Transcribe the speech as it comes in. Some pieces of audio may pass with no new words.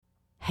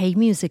Hey,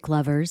 music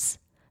lovers.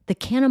 The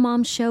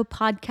Cannabis Show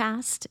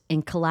podcast,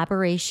 in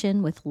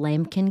collaboration with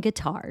Lambkin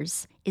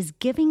Guitars, is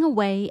giving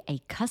away a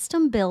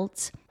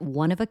custom-built,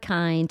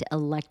 one-of-a-kind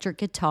electric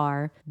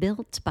guitar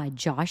built by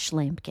Josh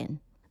Lambkin.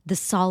 The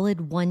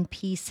solid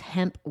one-piece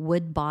hemp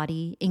wood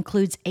body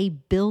includes a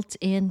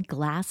built-in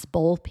glass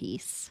bowl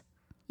piece.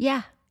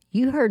 Yeah,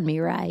 you heard me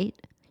right.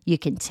 You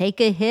can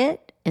take a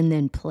hit and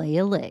then play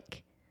a lick.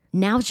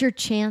 Now's your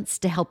chance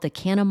to help the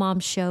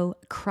Cannabis Show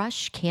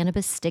crush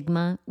cannabis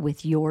stigma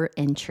with your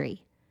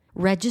entry.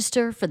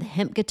 Register for the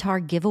hemp guitar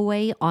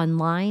giveaway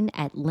online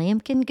at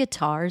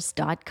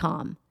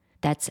lambkinguitars.com.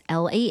 That's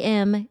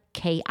LAMKIN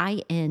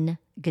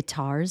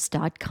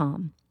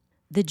guitars.com.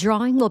 The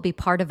drawing will be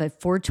part of a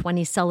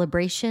 420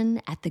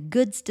 celebration at the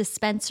Goods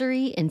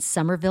Dispensary in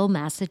Somerville,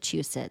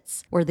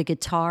 Massachusetts, where the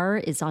guitar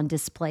is on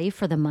display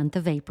for the month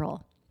of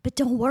April. But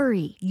don't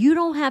worry, you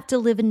don't have to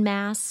live in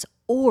Mass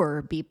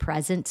or be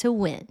present to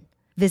win.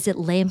 Visit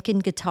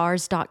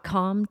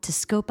lambkinguitars.com to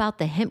scope out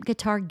the hemp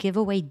guitar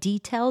giveaway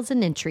details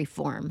and entry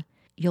form.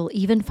 You'll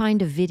even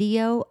find a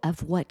video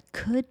of what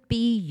could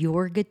be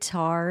your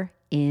guitar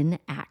in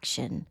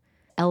action.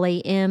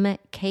 LAMKIN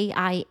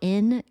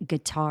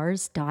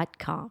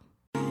guitars.com.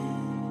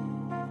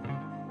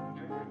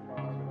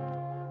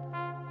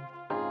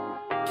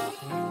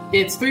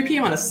 It's 3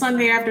 p.m. on a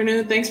Sunday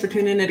afternoon. Thanks for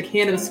tuning in to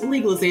Cannabis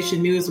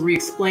Legalization News, where we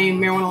explain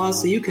marijuana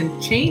laws so you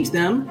can change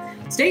them.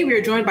 Today we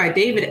are joined by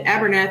David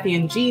Abernathy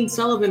and Gene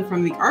Sullivan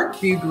from the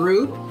ArcView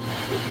Group.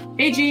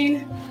 Hey,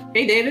 Gene.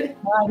 Hey, David.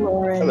 Hi,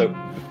 Lauren. Hello.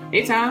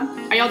 Hey, Tom.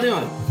 How y'all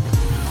doing?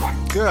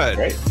 Good.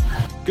 Great.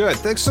 Good.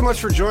 Thanks so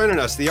much for joining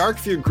us. The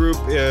ArcView Group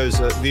is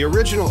the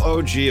original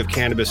OG of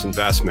cannabis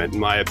investment, in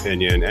my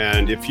opinion.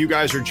 And if you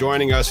guys are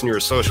joining us and you're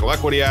a social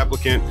equity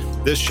applicant,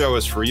 this show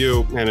is for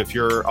you. And if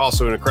you're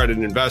also an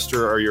accredited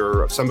investor or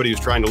you're somebody who's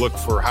trying to look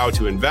for how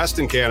to invest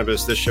in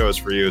cannabis, this show is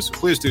for you. So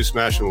please do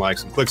smash and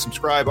likes and click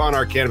subscribe on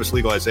our Cannabis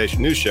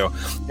Legalization News Show.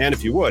 And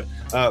if you would,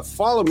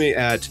 follow me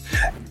at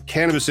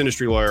Cannabis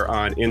Industry Lawyer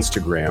on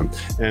Instagram.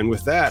 And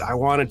with that, I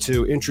wanted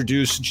to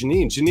introduce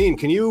Janine. Janine,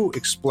 can you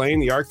explain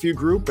the ArcView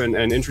Group and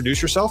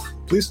introduce yourself,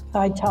 please?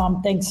 Hi,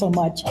 Tom. Thanks so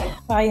much.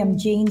 I am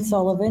Gene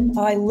Sullivan.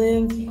 I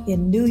live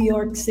in New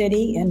York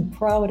City and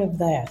proud of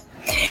that.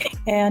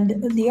 And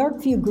the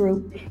ArcView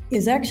Group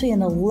is actually an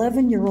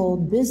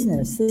 11-year-old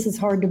business. This is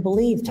hard to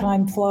believe.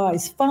 Time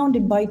flies.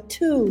 Founded by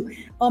two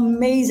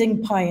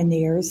amazing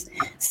pioneers,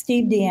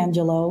 Steve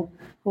D'Angelo,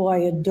 who I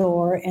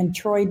adore, and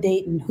Troy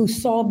Dayton, who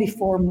saw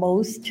before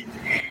most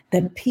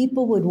that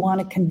people would want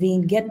to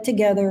convene, get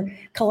together,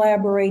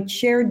 collaborate,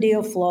 share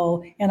deal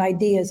flow and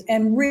ideas.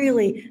 And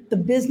really, the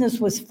business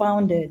was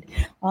founded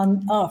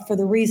on for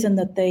the reason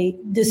that they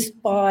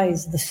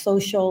despise the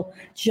social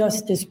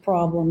justice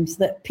problems,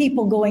 that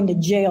people going to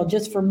jail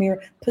just for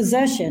mere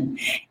possession.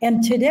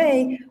 And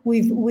today,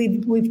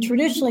 we've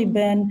traditionally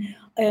been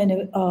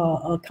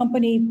a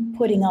company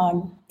putting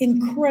on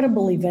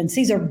incredible events.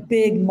 These are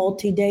big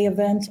multi-day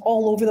events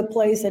all over the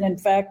place. And in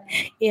fact,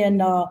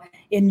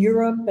 in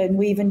Europe, and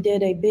we even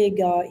did a big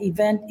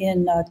event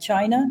in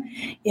China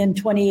in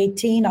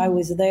 2018. I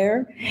was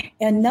there.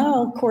 And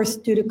now, of course,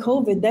 due to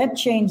COVID, that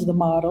changed the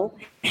model.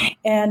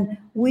 And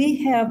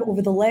we have,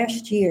 over the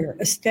last year,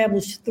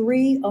 established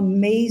three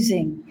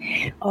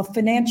amazing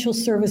financial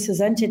services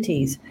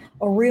entities: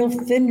 a real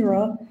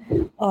FINRA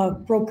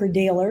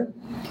broker-dealer,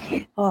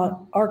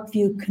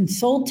 ArcView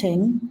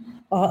Consulting,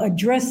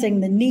 addressing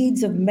the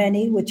needs of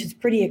many, which is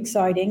pretty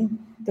exciting.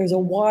 There's a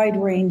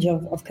wide range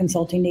of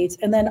consulting needs.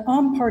 And then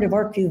I'm part of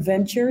ArcView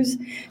Ventures,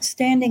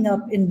 standing up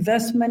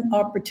investment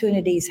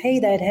opportunities. Hey,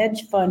 that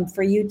hedge fund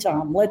for you,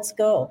 Tom, let's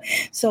go.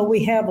 So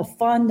we have a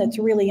fund that's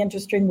really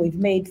interesting. We've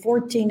made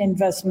 14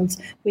 investments.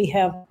 We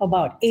have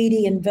about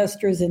 80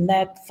 investors in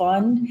that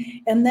fund.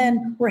 And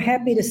then we're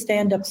happy to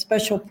stand up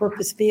special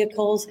purpose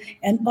vehicles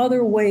and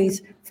other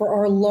ways for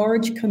our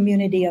large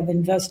community of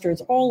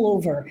investors all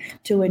over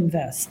to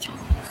invest.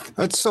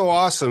 That's so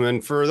awesome.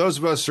 And for those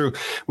of us who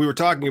we were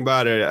talking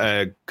about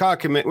a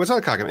document, well, it's not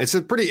a document. It's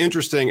a pretty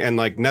interesting and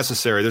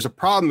necessary. There's a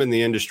problem in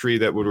the industry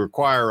that would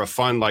require a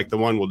fund like the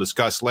one we'll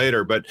discuss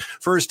later. But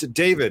first,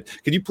 David,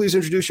 could you please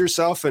introduce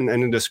yourself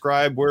and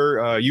describe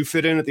where you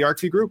fit in at the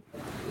ArcView Group?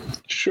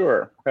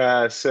 Sure.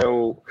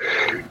 So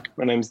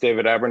my name is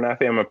David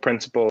Abernathy. I'm a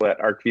principal at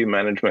ArcView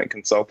Management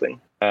Consulting.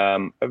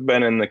 I've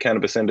been in the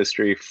cannabis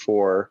industry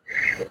for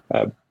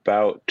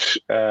about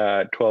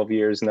 12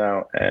 years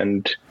now,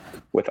 and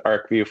with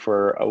ArcView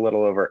for a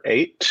little over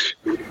 8.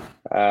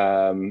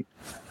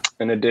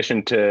 In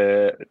addition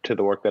to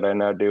the work that I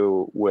now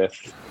do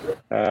with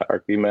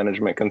ArcView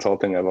Management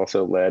Consulting, I've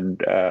also led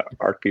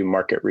ArcView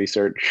Market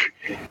Research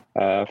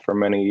for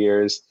many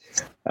years.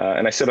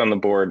 And I sit on the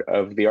board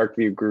of the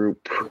ArcView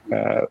Group,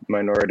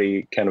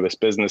 Minority Cannabis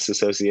Business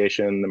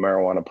Association, the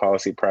Marijuana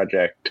Policy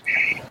Project,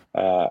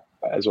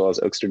 as well as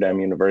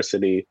Oaksterdam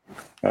University,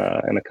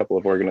 and a couple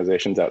of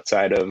organizations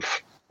outside of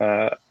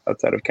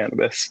outside of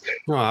cannabis.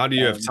 Well, how do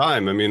you have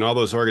time? I mean, all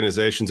those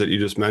organizations that you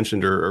just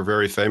mentioned are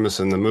very famous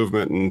in the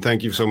movement, and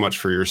thank you so much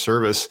for your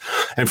service.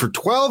 And for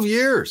 12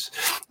 years,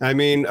 I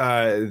mean,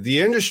 the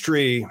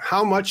industry,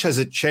 how much has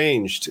it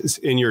changed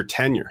in your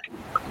tenure?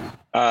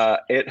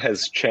 It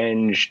has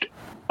changed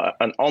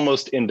an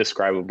almost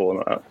indescribable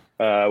amount.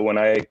 When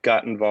I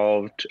got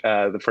involved,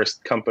 the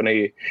first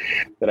company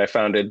that I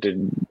founded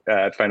did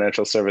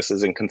financial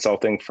services and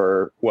consulting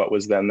for what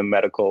was then the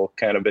medical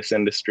cannabis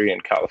industry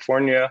in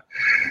California.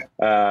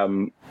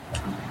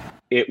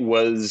 It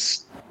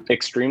was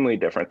extremely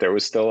different. There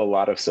was still a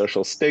lot of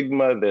social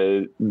stigma.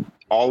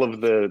 All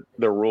of the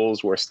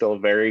rules were still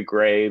very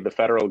gray. The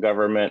federal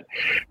government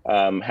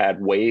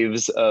had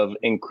waves of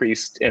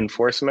increased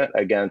enforcement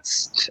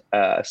against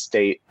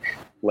state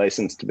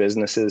licensed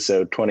businesses.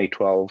 So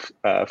 2012,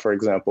 for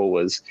example,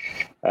 was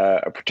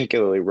a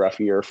particularly rough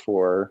year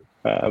for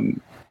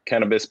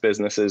cannabis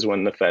businesses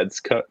when the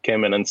feds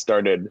came in and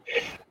started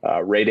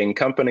raiding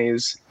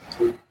companies.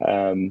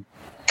 But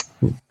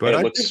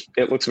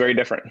it looks very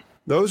different.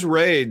 Those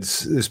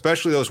raids,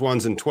 especially those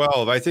ones in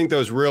 12, I think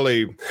those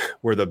really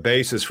were the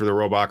basis for the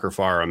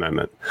Rohrabacher-Farr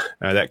Amendment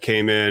that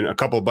came in a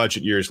couple of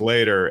budget years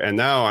later. And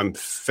now I'm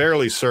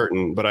fairly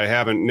certain, but I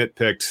haven't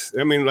nitpicked.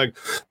 I mean, like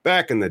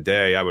back in the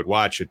day, I would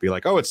watch it, be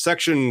like, oh, it's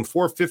section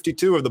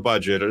 452 of the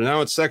budget, and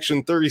now it's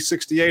section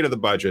 3068 of the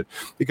budget,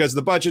 because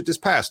the budget is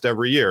passed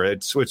every year.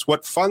 It's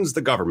what funds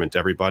the government,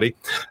 everybody.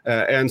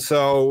 And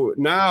so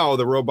now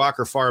the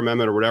Rohrabacher-Farr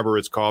Amendment, or whatever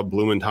it's called,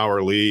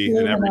 Blumenthal-Lee,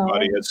 and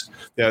everybody has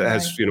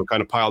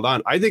kind of piled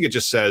on. I think it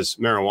just says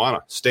marijuana,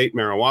 state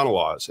marijuana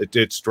laws.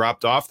 It's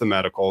dropped off the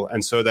medical.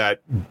 And so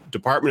that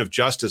Department of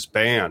Justice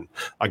ban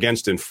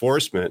against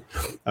enforcement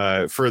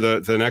for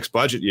the next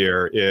budget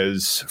year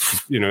is,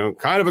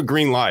 kind of a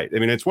green light. I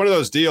mean, it's one of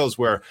those deals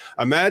where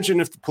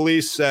imagine if the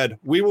police said,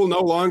 we will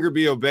no longer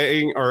be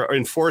obeying or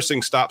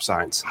enforcing stop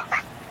signs.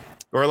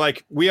 Or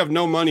like, we have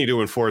no money to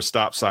enforce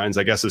stop signs,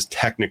 I guess is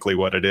technically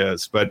what it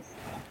is. But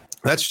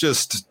that's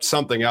just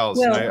something else.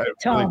 Well,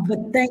 Tom, but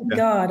thank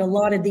God a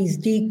lot of these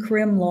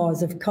decrim laws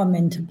have come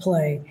into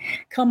play.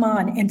 Come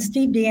on. And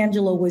Steve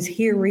D'Angelo was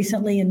here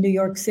recently in New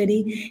York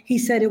City. He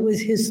said it was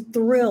his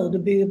thrill to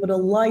be able to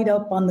light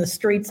up on the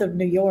streets of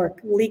New York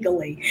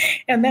legally.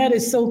 And that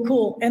is so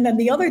cool. And then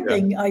the other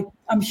thing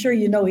I'm sure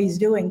he's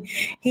doing,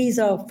 he's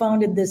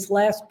founded this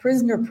Last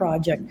Prisoner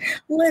Project.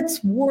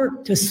 Let's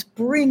work to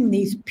spring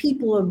these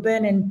people who have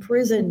been in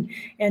prison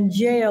and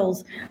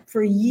jails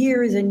for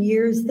years and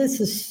years. This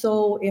is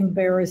so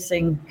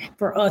embarrassing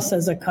for us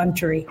as a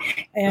country,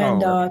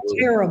 and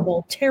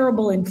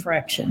terrible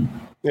infraction.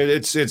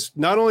 It's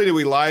not only do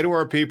we lie to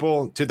our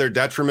people to their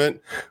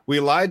detriment,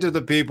 we lied to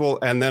the people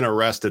and then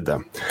arrested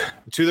them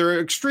to their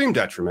extreme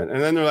detriment.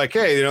 And then they're like,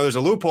 hey, there's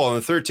a loophole in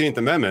the 13th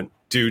Amendment.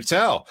 Do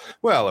tell.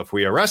 Well, if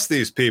we arrest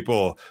these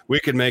people, we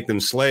can make them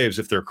slaves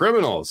if they're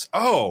criminals.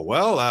 Oh,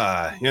 well,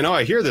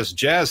 I hear this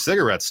jazz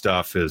cigarette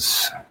stuff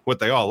is what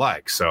they all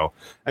like. So,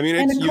 I mean,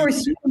 and of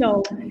course,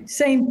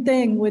 same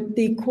thing with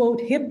the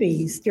quote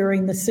hippies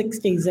during the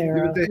 60s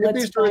era. The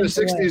hippies during the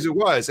 60s, it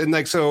was.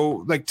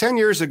 And 10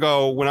 years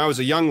ago, when I was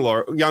a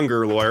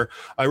younger lawyer,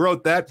 I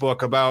wrote that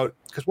book about,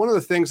 because one of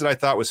the things that I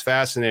thought was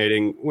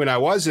fascinating when I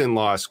was in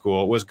law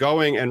school was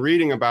going and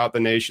reading about the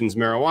nation's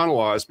marijuana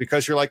laws,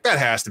 because you're like, that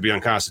has to be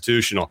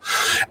unconstitutional.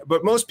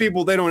 But most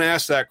people, they don't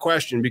ask that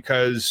question,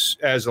 because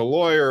as a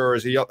lawyer or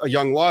as a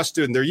young law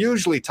student, they're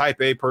usually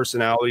type A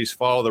personalities,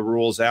 follow the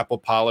rules, apple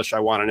polish, I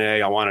want an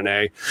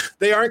A.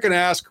 They aren't going to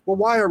ask, well,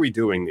 why are we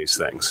doing these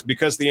things?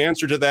 Because the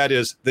answer to that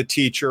is the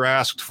teacher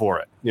asked for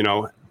it,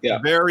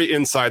 Very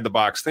inside the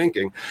box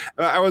thinking.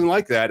 I wasn't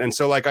like that. And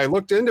so I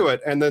looked into it.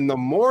 And then the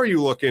more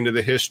you look into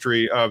the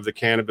history of the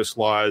cannabis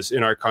laws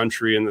in our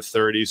country in the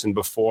 30s and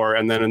before,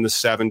 and then in the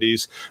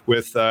 70s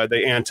with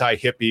the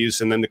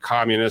anti-hippies and then the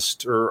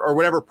communist or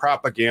whatever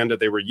propaganda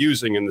they were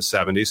using in the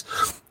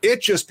 70s,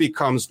 it just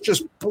becomes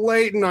just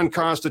blatant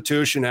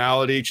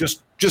unconstitutionality,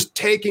 just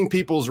taking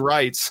people's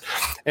rights.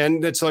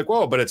 And it's like,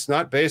 whoa, but it's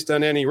not based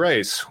on any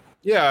race.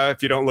 Yeah,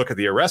 if you don't look at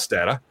the arrest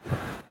data.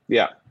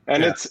 Yeah.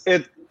 And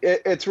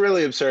it's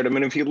really absurd. I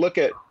mean, if you look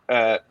at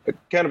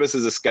cannabis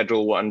is a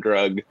Schedule I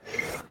drug.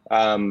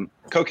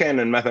 Cocaine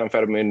and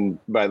methamphetamine,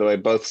 by the way,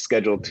 both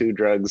Schedule II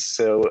drugs.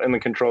 So in the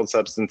Controlled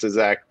Substances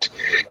Act,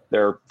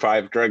 there are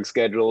 5 drug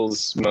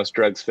schedules. Most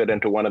drugs fit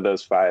into one of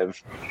those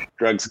 5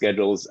 drug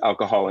schedules,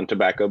 alcohol and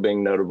tobacco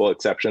being notable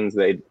exceptions.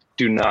 They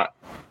do not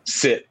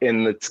sit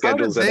in the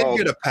schedules at all. How did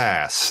they get a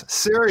pass?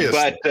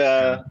 Seriously.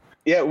 But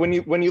when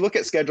you look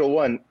at Schedule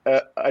I,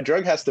 a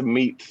drug has to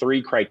meet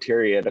 3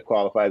 criteria to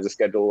qualify as a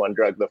Schedule I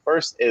drug. The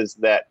first is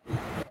that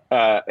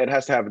it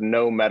has to have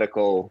no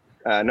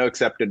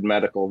accepted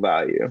medical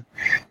value.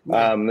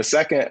 The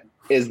second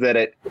is that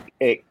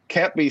it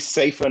can't be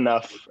safe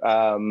enough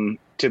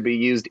to be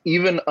used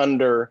even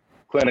under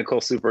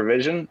clinical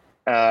supervision.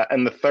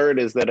 And the third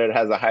is that it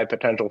has a high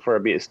potential for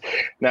abuse.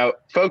 Now,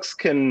 folks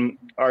can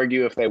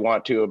argue if they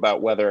want to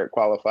about whether it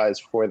qualifies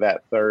for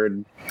that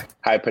third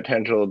high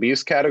potential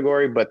abuse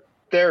category, but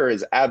there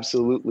is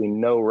absolutely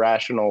no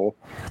rational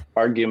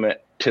argument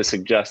to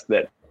suggest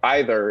that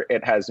either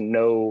it has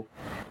no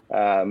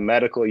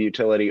medical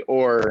utility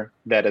or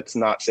that it's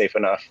not safe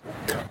enough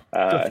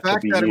the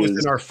fact that it was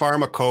in our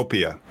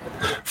pharmacopoeia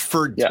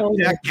for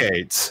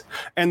decades,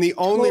 and the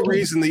only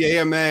reason the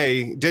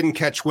AMA didn't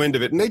catch wind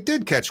of it, and they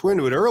did catch wind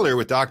of it earlier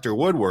with Dr.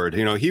 Woodward.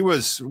 He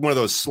was one of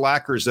those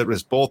slackers that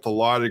was both a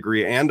law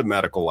degree and a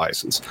medical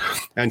license,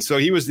 and so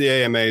he was the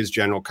AMA's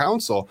general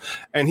counsel,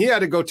 and he had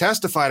to go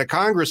testify to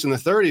Congress in the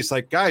 30s,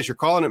 like, guys, you're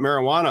calling it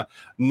marijuana.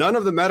 None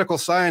of the medical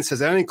science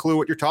has any clue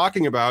what you're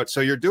talking about, so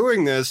you're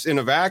doing this in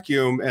a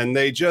vacuum, and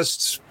they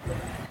just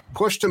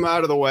pushed him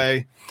out of the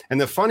way.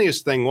 And the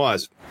funniest thing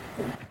was,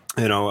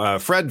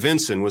 Fred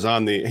Vinson was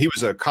he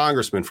was a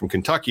congressman from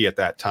Kentucky at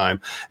that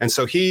time. And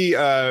so he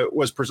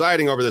was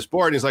presiding over this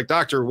board. And he's like,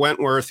 Dr.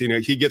 Wentworth,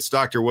 he gets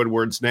Dr.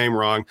 Woodward's name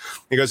wrong.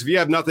 He goes, if you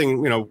have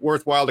nothing,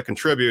 worthwhile to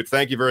contribute,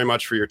 thank you very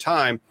much for your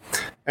time.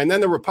 And then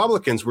the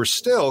Republicans were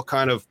still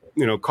kind of,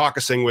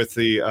 caucusing with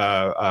the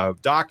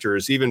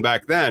doctors even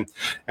back then.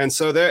 And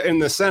so they're in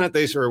the Senate,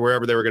 or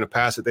wherever they were going to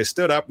pass it, they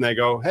stood up and they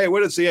go, hey,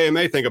 what does the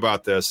AMA think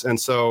about this? And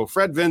so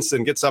Fred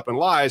Vinson gets up and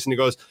lies and he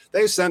goes,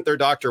 they sent their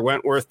Dr.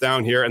 Wentworth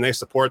down here and they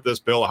support this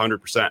bill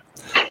 100%.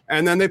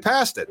 And then they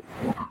passed it.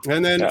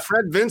 And then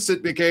Fred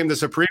Vincent became the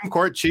Supreme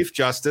Court Chief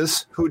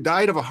Justice who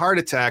died of a heart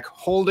attack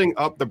holding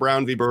up the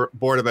Brown v.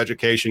 Board of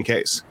Education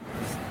case.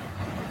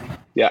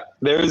 Yeah,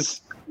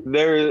 there's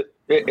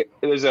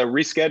a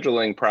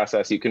rescheduling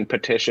process. You can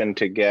petition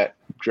to get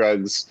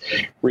drugs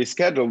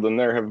rescheduled, and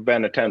there have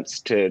been attempts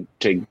to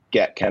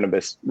get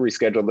cannabis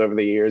rescheduled over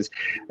the years.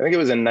 I think it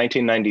was in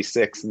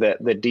 1996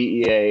 that the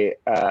DEA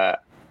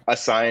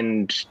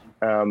assigned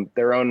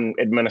their own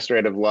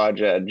administrative law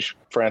judge,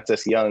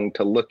 Francis Young,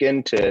 to look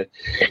into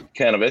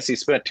cannabis. He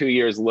spent 2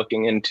 years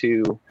looking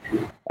into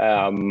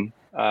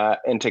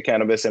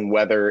cannabis and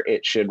whether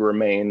it should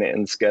remain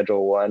in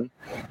Schedule 1.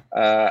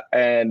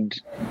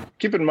 And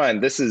keep in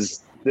mind, this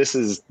is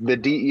the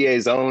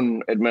DEA's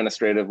own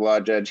administrative law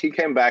judge. He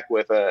came back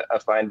with a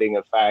finding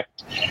of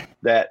fact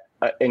that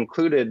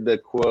included the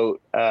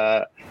quote,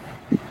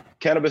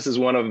 cannabis is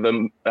one of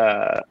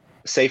the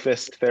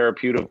safest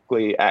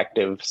therapeutically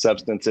active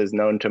substances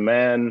known to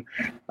man,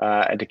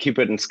 and to keep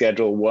it in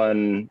Schedule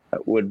 1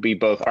 would be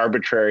both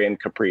arbitrary and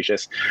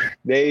capricious.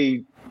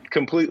 They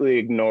completely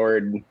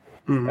ignored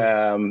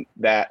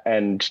that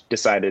and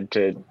decided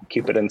to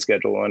keep it in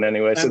Schedule 1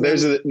 anyway. So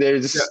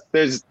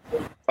there's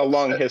a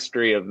long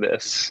history of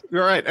this.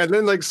 Right. And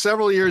then like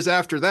several years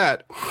after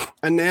that,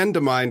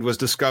 anandamide was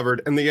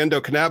discovered and the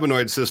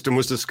endocannabinoid system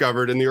was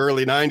discovered in the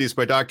early 90s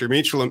by Dr.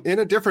 Meachlam in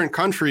a different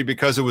country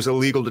because it was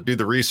illegal to do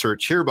the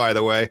research here, by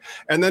the way.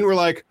 And then we're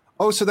like,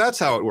 oh, so that's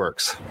how it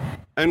works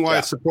and why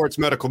it supports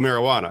medical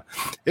marijuana.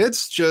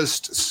 It's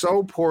just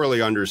so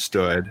poorly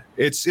understood.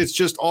 It's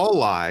just all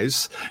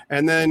lies.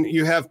 And then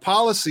you have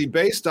policy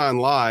based on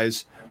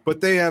lies,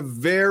 but they have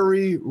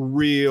very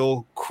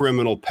real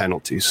criminal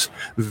penalties,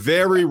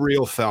 very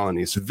real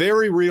felonies,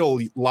 very real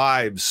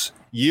lives,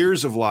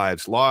 years of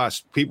lives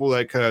lost. People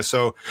like,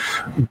 so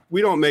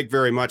we don't make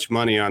very much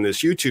money on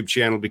this YouTube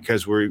channel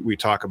because we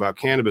talk about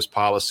cannabis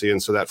policy.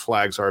 And so that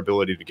flags our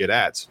ability to get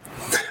ads.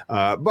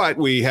 But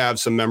we have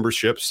some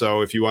memberships.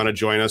 So if you want to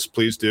join us,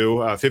 please do.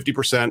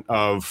 50%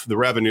 of the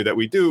revenue that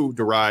we do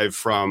derive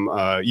from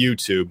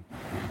YouTube.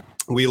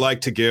 We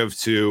like to give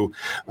to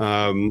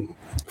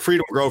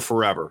Freedom Grow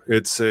Forever.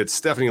 It's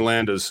Stephanie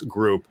Landa's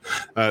group.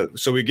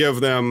 So we give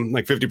them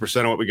like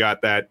 50% of what we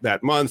got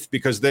that month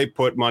because they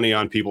put money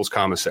on people's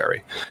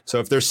commissary. So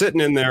if they're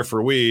sitting in there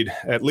for weed,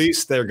 at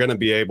least they're going to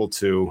be able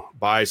to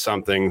buy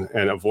something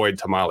and avoid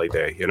tamale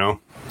day,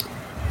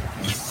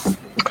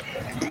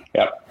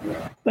 Yep.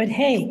 But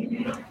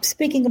hey,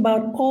 speaking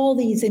about all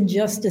these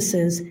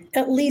injustices,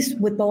 at least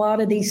with a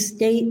lot of these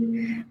state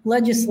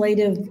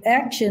legislative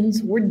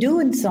actions, we're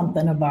doing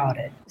something about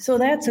it. So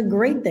that's a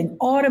great thing.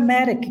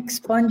 Automatic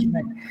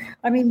expungement.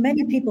 I mean,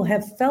 many people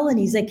have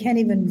felonies. They can't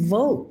even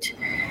vote.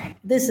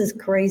 This is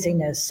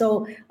craziness.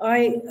 So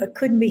I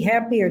couldn't be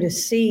happier to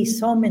see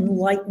some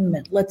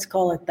enlightenment. Let's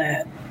call it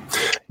that.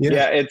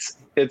 Yeah,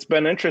 it's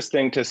been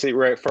interesting to see,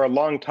 right? For a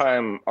long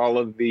time, all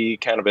of the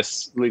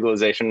cannabis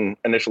legalization,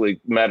 initially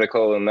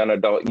medical and then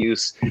adult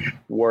use,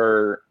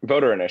 were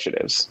voter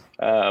initiatives.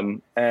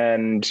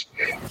 And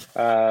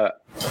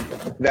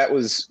that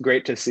was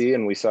great to see.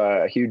 And we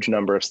saw a huge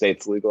number of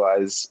states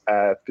legalize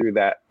through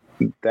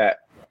that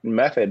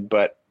method.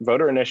 But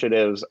voter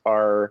initiatives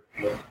are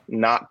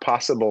not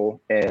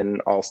possible in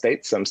all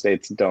states. Some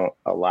states don't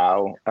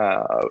allow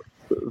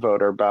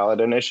voter ballot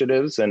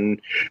initiatives.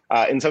 And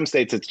in some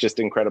states, it's just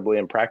incredibly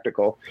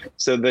impractical.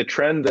 So the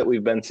trend that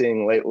we've been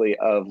seeing lately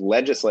of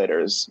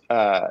legislators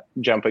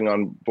jumping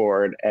on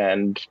board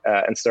and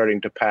starting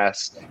to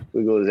pass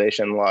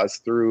legalization laws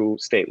through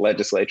state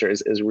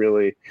legislatures is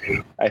really,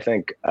 I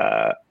think,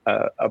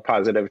 a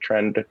positive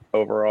trend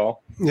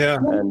overall. Yeah.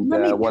 And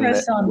let me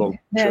press on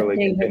that,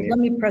 David. Let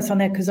me press on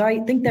that because I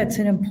think that's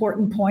an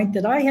important point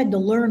that I had to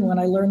learn when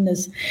I learned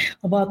this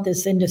about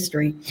this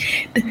industry,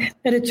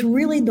 that it's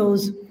really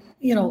those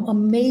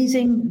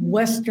amazing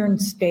Western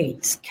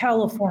states,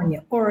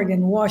 California,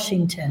 Oregon,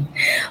 Washington,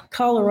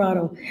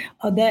 Colorado,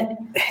 that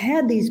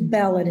had these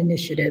ballot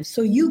initiatives.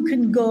 So you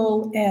can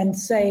go and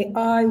say,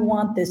 I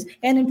want this.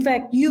 And in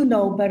fact,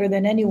 better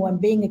than anyone,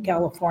 being a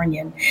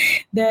Californian,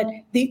 that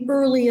the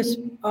earliest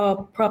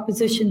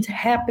propositions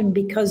happened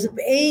because of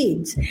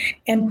AIDS,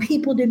 and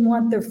people didn't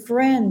want their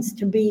friends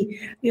to be,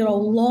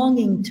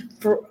 longing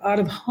out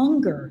of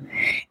hunger.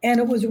 And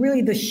it was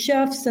really the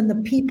chefs and the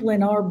people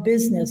in our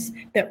business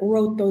that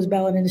wrote those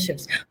ballot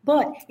initiatives.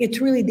 But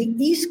it's really the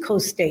East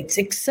Coast states,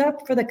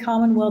 except for the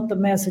Commonwealth of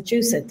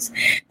Massachusetts,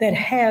 that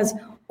has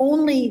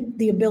only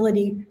the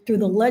ability through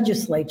the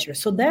legislature.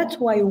 So that's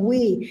why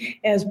we,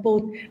 as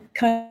both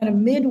kind of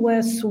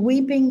Midwest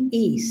sweeping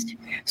East,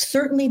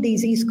 certainly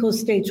these East Coast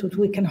states, which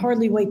we can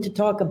hardly wait to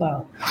talk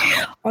about,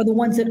 are the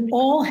ones that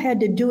all had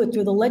to do it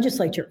through the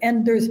legislature.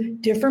 And there's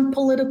different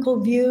political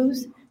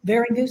views,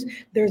 varying views.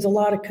 There's a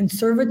lot of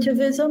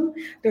conservatism.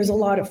 There's a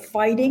lot of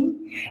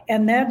fighting.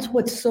 And that's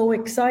what's so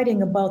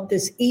exciting about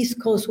this East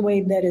Coast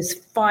wave that is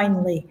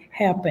finally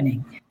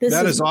happening. This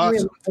is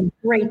awesome. Really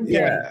a great day.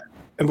 Yeah.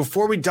 And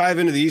before we dive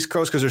into the East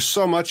Coast, because there's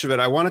so much of it,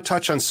 I want to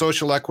touch on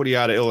social equity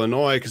out of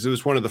Illinois, because it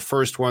was one of the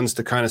first ones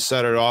to kind of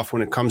set it off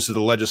when it comes to the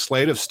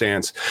legislative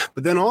stance.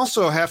 But then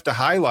also have to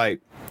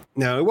highlight,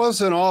 now, it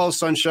wasn't all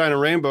sunshine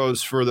and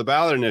rainbows for the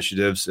ballot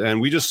initiatives,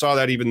 and we just saw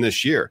that even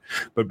this year.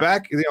 But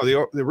back,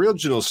 the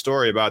original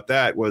story about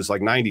that was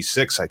like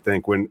 96, I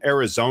think, when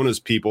Arizona's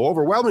people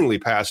overwhelmingly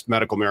passed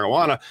medical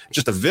marijuana,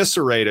 just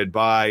eviscerated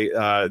by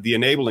the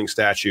enabling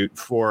statute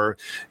for,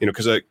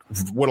 because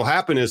what'll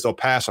happen is they'll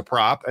pass a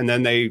prop, and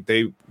then they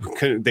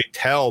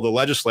tell the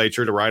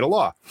legislature to write a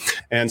law.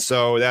 And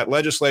so that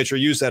legislature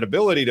used that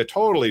ability to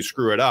totally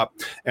screw it up.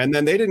 And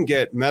then they didn't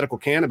get medical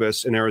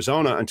cannabis in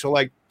Arizona until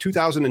like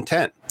 2010.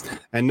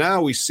 And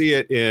now we see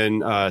it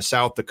in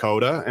South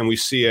Dakota, and we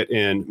see it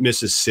in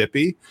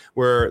Mississippi,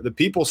 where the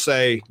people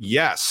say,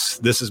 yes,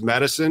 this is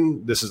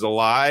medicine. This is a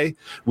lie.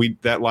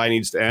 That lie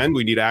needs to end.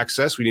 We need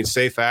access. We need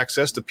safe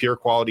access to pure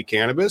quality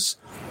cannabis.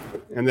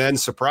 And then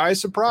surprise,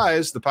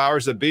 surprise, the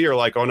powers that be are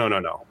like, oh,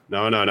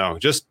 no.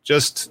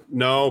 Just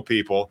no,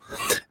 people.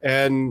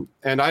 And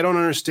I don't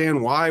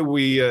understand why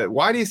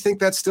why do you think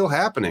that's still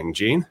happening,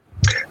 Gene?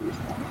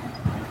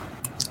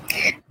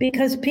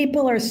 Because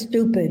people are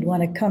stupid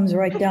when it comes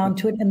right down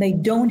to it, and they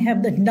don't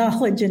have the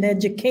knowledge and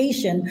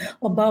education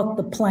about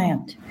the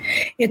plant.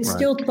 It's right.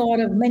 Still thought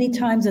of many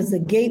times as the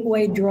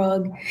gateway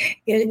drug.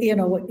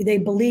 They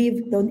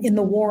believe in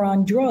the war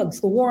on drugs.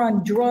 The war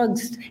on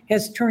drugs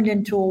has turned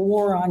into a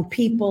war on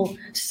people,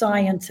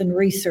 science, and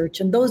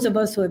research. And those of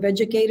us who have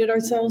educated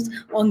ourselves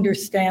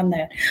understand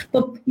that.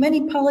 But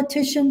many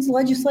politicians,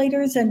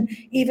 legislators, and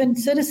even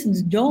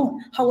citizens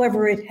don't.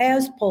 However, it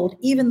has polled,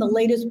 even the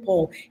latest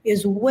poll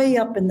is way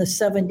up in the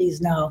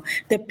 70s now,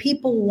 that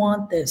people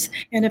want this.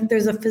 And if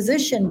there's a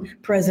physician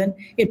present,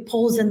 it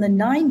polls in the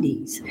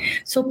 90s.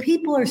 So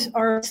people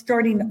are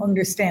starting to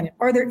understand it.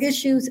 Are there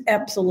issues?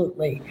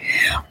 Absolutely.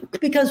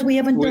 Because we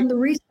haven't done the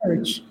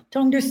research to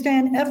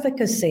understand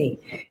efficacy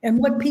and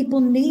what people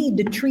need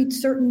to treat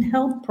certain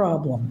health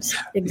problems.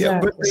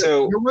 Exactly.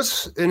 Yeah, but there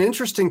was an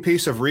interesting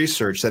piece of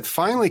research that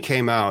finally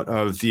came out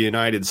of the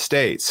United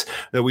States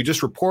that we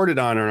just reported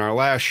on in our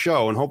last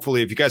show. And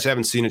hopefully, if you guys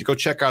haven't seen it, go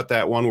check out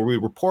that one where we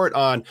report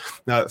on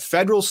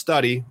federal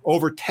study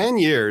over 10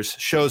 years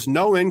shows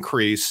no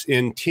increase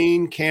in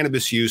teen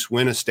cannabis use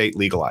when a state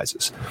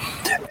legalizes.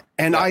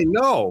 And I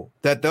know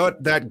that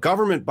that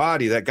government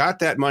body that got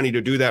that money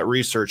to do that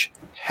research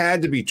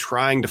had to be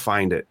trying to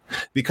find it,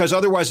 because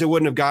otherwise they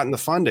wouldn't have gotten the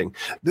funding.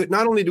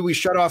 Not only do we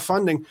shut off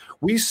funding,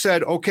 we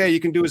said, okay, you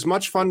can do as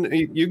much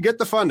funding, you get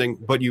the funding,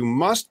 but you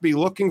must be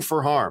looking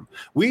for harm.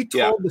 We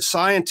told the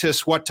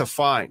scientists what to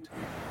find.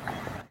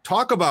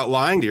 Talk about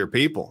lying to your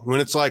people when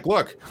it's like,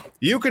 look,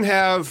 you can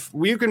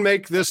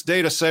make this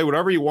data say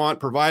whatever you want,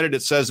 provided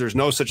it says there's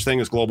no such thing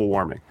as global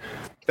warming.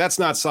 That's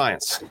not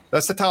science.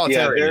 That's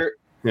totalitarian.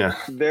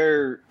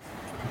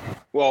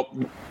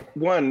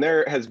 One,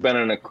 there has been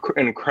an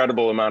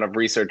incredible amount of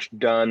research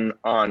done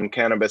on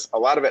cannabis, a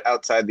lot of it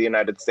outside the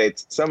United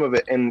States, some of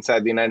it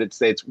inside the United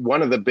States.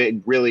 One of the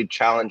big, really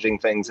challenging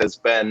things has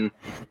been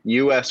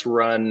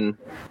U.S.-run,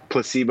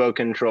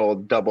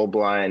 placebo-controlled,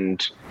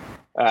 double-blind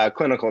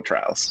clinical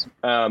trials.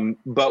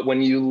 But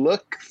when you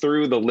look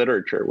through the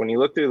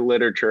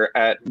literature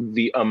at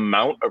the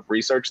amount of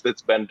research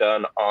that's been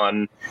done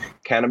on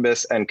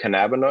cannabis and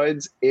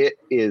cannabinoids, it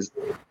is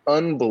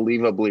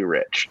unbelievably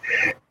rich.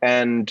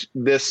 And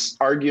this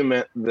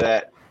argument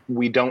that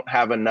we don't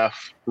have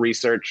enough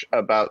research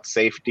about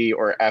safety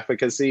or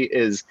efficacy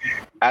is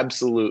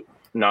absolute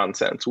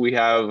nonsense. We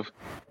have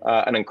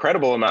an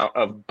incredible amount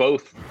of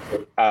both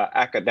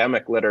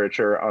academic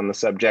literature on the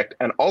subject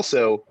and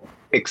also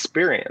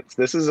experience.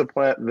 This is a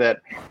plant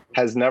that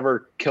has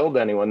never killed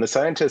anyone. The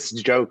scientists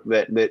joke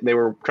that they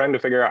were trying to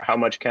figure out how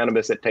much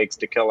cannabis it takes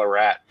to kill a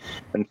rat.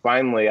 And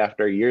finally,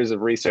 after years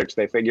of research,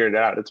 they figured it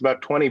out. It's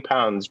about 20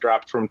 pounds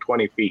dropped from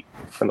 20 feet,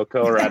 and they'll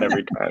kill a rat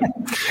every time.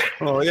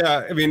 Well,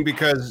 yeah, I mean,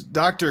 because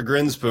Dr.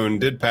 Grinspoon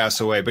did pass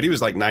away, but he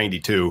was like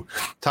 92.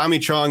 Tommy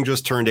Chong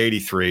just turned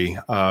 83.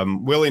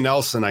 Willie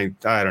Nelson, I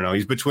don't know,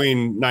 he's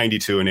between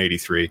 92 and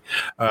 83.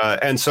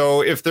 And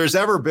so if there's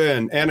ever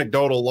been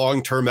anecdotal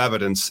long-term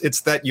evidence,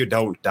 it's that you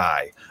don't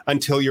die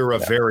until you're a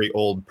very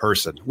old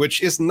person,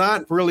 which is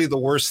not really the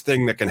worst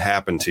thing that can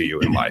happen to you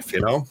in life, you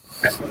know?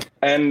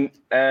 And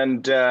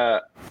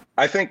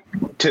I think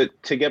to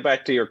get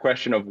back to your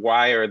question of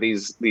why are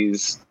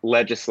these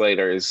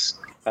legislators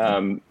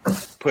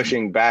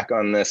pushing back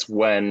on this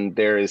when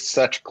there is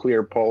such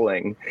clear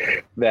polling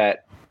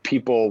that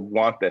people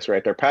want this,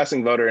 right? They're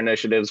passing voter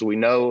initiatives. We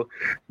know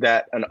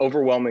that an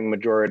overwhelming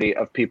majority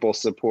of people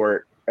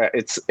support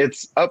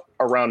it's up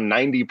around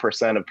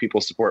 90% of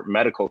people support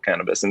medical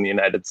cannabis in the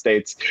United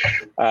States,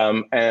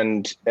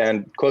 and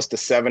close to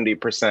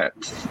 70%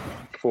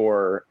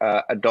 for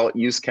adult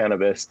use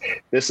cannabis.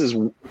 This is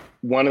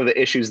one of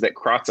the issues that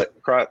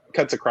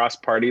cuts across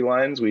party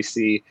lines. We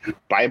see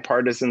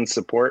bipartisan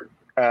support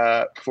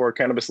for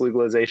cannabis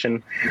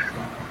legalization.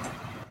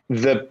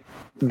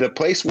 The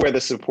place where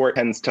the support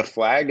tends to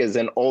flag is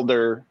in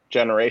older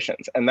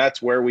generations. And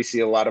that's where we see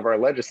a lot of our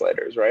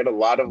legislators, right? A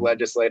lot of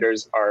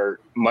legislators are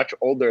much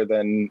older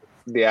than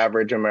the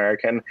average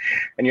American.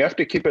 And you have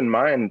to keep in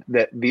mind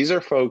that these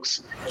are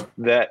folks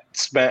that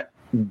spent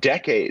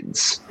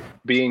decades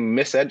being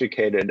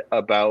miseducated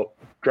about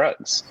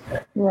drugs.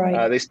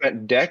 Right. They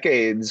spent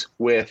decades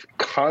with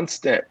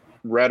constant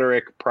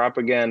rhetoric,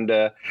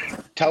 propaganda,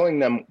 telling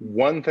them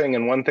one thing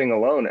and one thing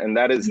alone, and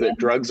that is that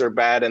drugs are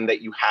bad and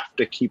that you have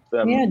to keep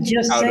them out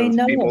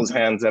of people's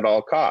hands at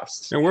all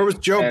costs. And where was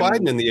Joe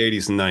Biden in the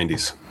 80s and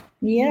 90s?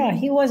 Yeah,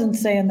 he wasn't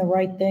saying the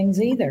right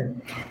things either.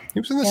 He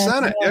was in the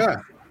Senate, yeah.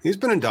 He's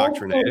been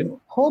indoctrinated.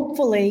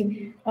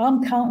 Hopefully,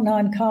 I'm counting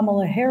on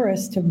Kamala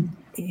Harris to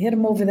hit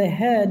him over the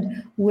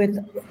head with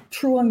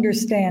true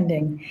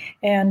understanding.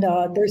 And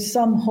there's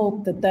some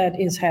hope that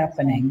is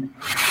happening.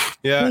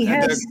 Yeah, he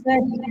has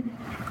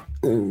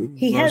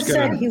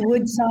said he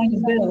would sign a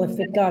bill if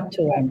it got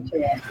to him.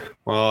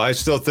 Well, I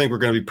still think we're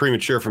going to be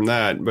premature from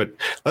that. But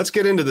let's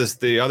get into this.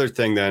 The other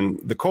thing then,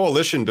 the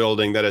coalition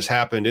building that has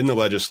happened in the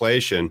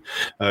legislation,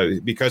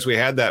 because we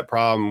had that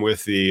problem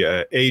with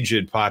the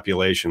aged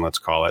population, let's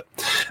call it.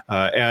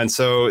 And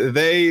so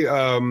they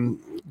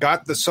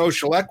got the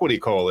Social Equity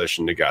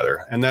Coalition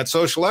together. And that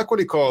Social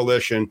Equity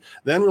Coalition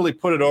then really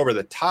put it over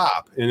the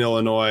top in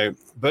Illinois.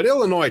 But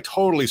Illinois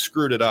totally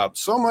screwed it up,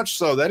 so much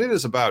so that it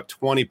is about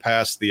 20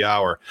 past the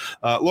hour.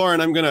 Lauren,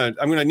 I'm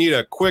gonna need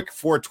a quick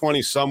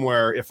 420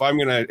 somewhere if I'm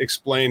gonna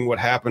explain what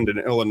happened in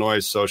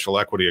Illinois' social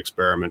equity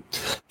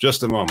experiment.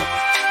 Just a moment.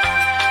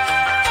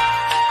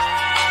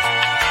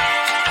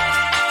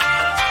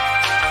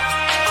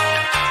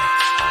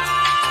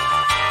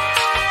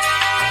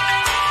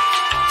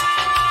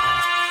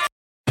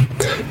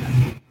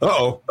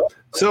 Uh-oh.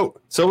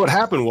 So what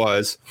happened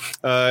was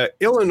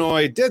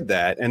Illinois did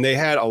that, and they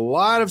had a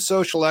lot of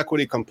social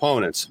equity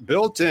components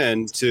built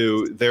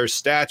into their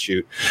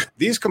statute.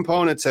 These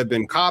components have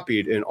been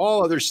copied in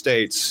all other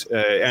states,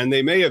 and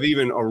they may have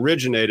even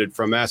originated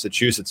from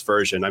Massachusetts'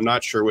 version. I'm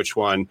not sure which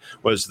one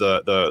was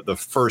the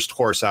first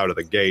horse out of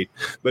the gate,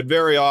 but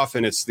very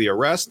often it's the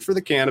arrest for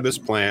the cannabis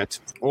plant,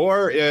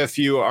 or if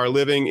you are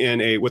living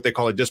in what they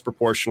call a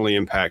disproportionately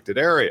impacted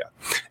area,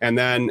 and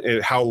then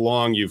how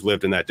long you've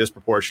lived in that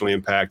disproportionately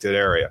impacted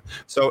area.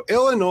 So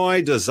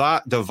Illinois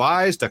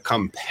devised a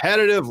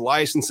competitive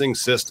licensing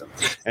system.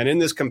 And in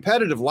this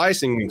competitive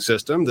licensing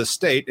system, the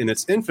state, in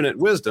its infinite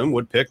wisdom,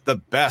 would pick the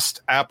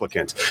best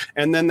applicant.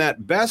 And then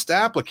that best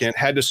applicant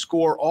had to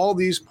score all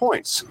these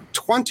points,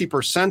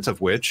 20%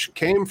 of which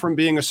came from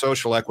being a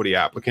social equity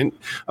applicant.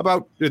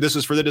 This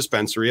is for the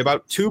dispensary,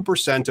 about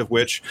 2% of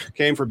which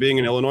came from being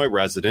an Illinois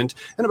resident,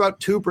 and about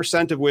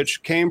 2% of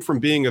which came from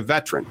being a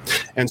veteran.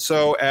 And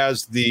so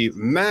as the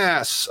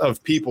mass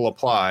of people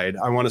applied,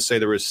 I want to say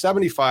there was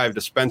 75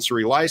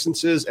 dispensary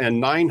licenses and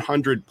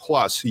 900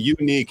 plus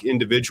unique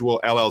individual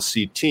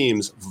LLC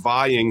teams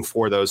vying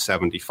for those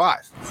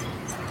 75.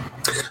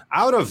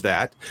 Out of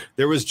that,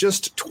 there was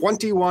just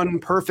 21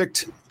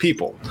 perfect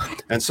people.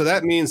 And so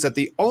that means that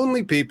the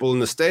only people in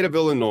the state of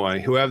Illinois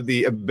who have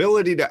the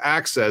ability to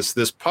access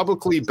this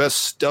publicly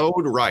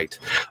bestowed right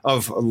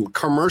of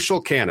commercial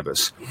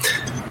cannabis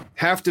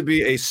have to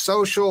be a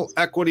social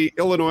equity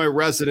Illinois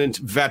resident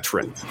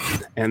veteran.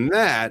 And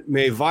that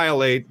may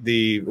violate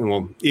the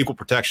equal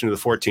protection of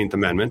the 14th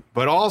Amendment,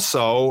 but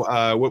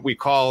also what we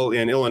call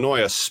in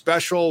Illinois a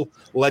special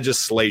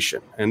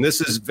legislation. And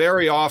this is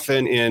very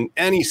often in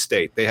any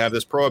state. They have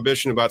this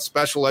prohibition about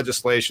special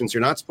legislations.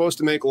 You're not supposed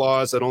to make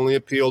laws that only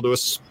appeal to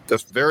a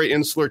very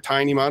insular,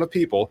 tiny amount of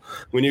people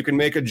when you can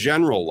make a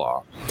general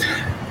law.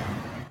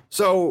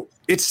 So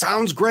it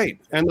sounds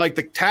great. And like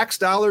the tax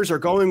dollars are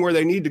going where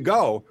they need to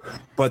go,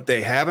 but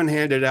they haven't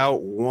handed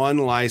out one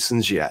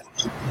license yet.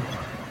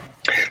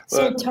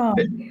 So, Tom,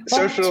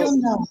 up till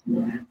now,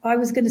 I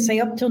was going to say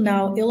up till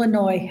now,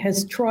 Illinois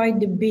has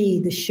tried to be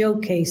the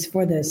showcase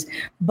for this.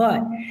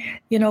 But,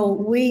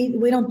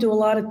 we don't do a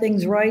lot of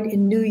things right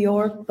in New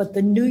York, but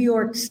the New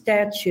York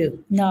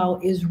statute now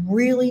is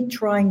really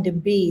trying to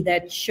be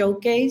that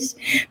showcase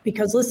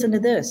because listen to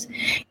this.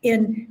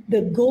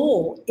 The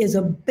goal is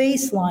a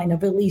baseline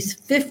of at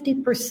least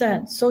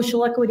 50%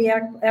 social equity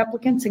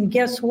applicants. And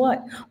guess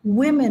what?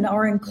 Women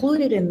are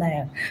included in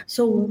that.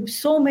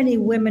 So many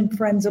women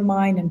friends of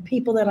mine and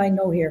people that I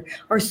know here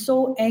are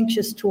so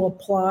anxious to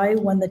apply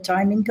when the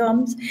timing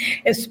comes,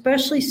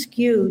 especially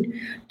skewed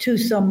to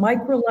some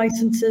micro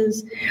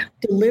licenses,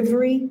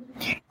 delivery,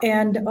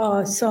 and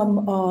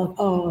some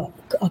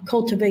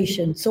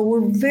cultivation. So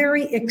we're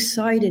very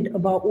excited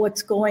about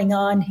what's going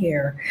on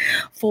here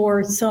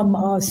for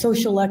some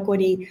social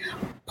equity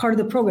part of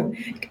the program.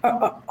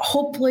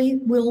 Hopefully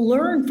we'll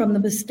learn from the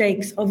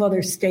mistakes of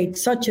other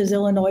states, such as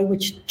Illinois,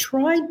 which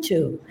tried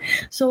to.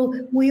 So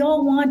we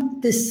all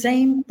want the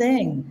same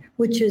thing,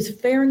 which is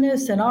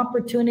fairness and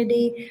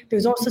opportunity.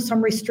 There's also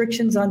some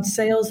restrictions on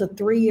sales, a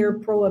 3-year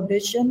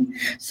prohibition.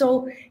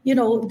 So,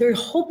 there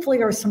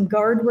hopefully are some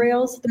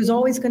guardrails. There's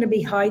always going to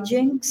be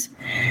hijinks,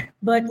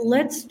 but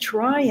let's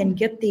try and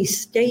get these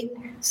state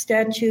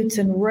statutes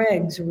and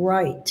regs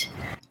right.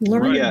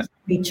 Learn from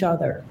each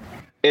other.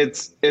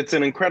 It's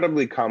an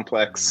incredibly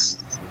complex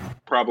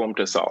problem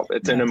to solve.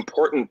 It's an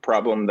important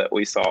problem that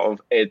we solve.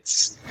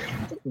 It's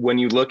when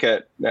you look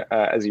at,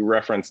 as you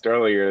referenced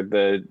earlier,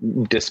 the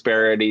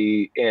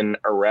disparity in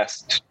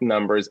arrest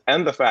numbers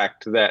and the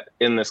fact that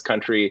in this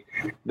country,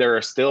 there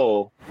are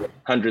still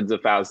hundreds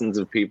of thousands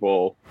of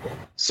people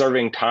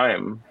serving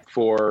time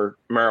for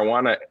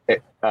marijuana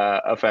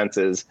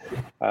offenses,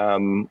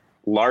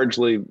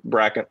 largely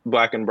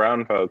black and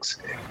brown folks.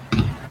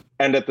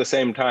 And at the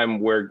same time,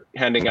 we're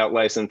handing out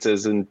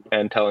licenses and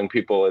telling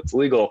people it's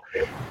legal.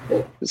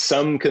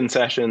 Some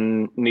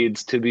concession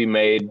needs to be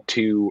made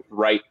to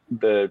right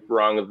the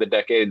wrong of the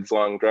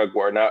decades-long drug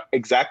war. Now,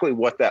 exactly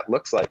what that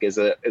looks like is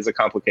a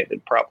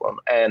complicated problem.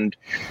 And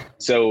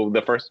so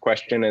the first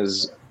question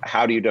is,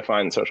 how do you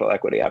define social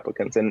equity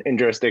applicants? And in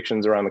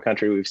jurisdictions around the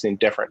country, we've seen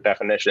different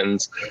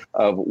definitions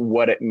of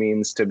what it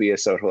means to be a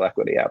social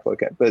equity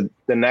applicant. The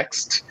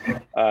next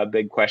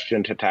big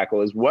question to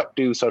tackle is, what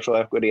do social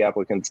equity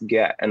applicants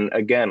get? And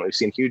again, we've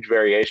seen huge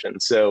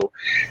variations. So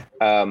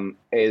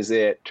is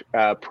it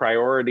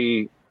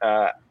priority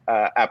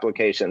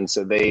applications,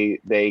 so they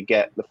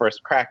get the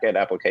first crack at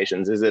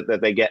applications? Is it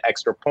that they get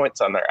extra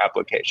points on their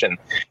application?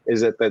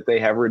 Is it that they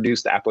have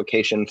reduced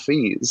application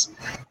fees?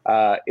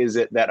 Is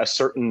it that a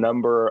certain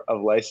number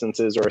of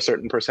licenses or a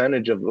certain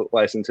percentage of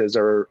licenses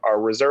are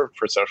reserved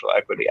for social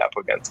equity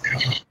applicants?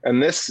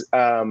 And this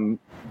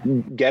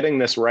getting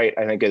this right,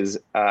 I think, is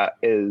a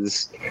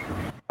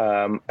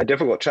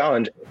difficult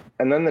challenge.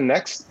 And then the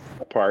next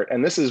part,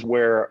 and this is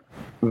where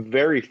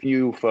very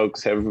few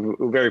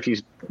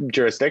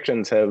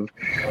jurisdictions have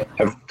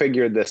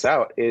figured this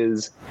out,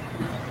 is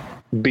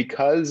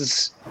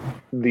because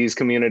these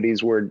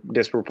communities were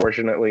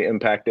disproportionately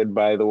impacted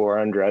by the war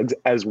on drugs,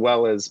 as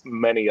well as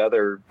many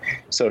other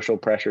social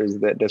pressures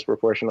that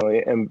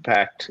disproportionately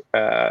impact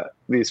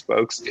these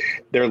folks.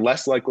 They're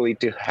less likely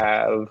to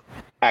have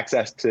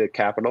access to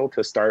capital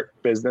to start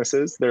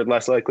businesses. They're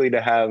less likely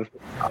to have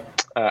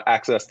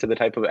access to the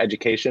type of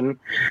education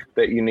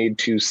that you need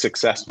to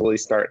successfully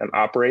start and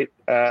operate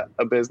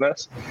a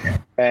business.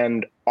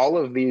 And all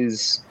of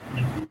these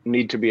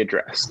need to be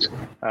addressed.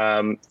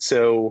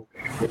 So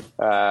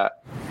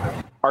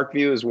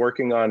ArcView is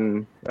working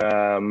on,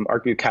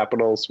 ArcView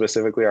Capital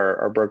specifically,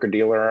 our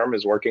broker-dealer arm,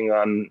 is working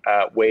on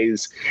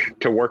ways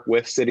to work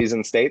with cities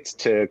and states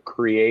to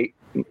create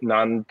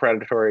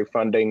non-predatory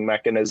funding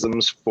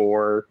mechanisms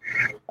for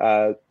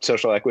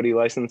social equity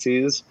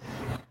licensees.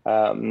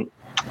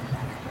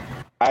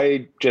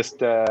 I just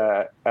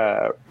got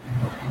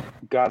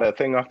a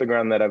thing off the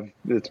ground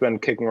that's been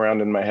kicking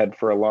around in my head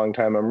for a long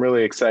time. I'm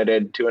really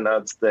excited to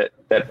announce that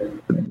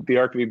the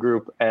ArcView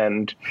Group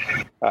and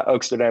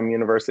Oaksterdam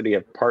University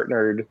have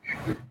partnered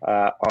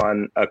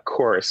on a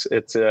course.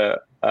 It's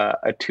a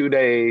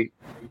 2-day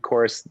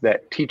course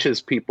that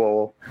teaches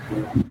people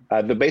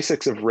the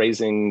basics of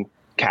raising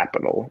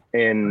capital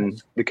in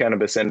the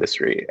cannabis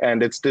industry.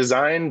 And it's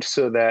designed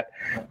so that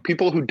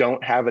people who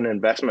don't have an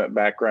investment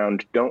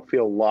background don't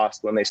feel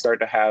lost when they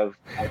start to have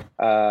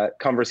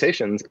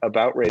conversations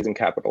about raising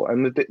capital,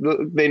 and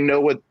they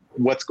know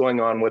what's going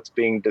on, what's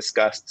being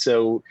discussed.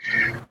 So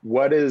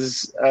what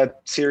is a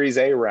Series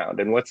A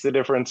round, and what's the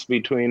difference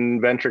between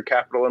venture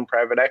capital and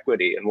private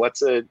equity, and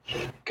what's a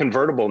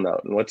convertible note,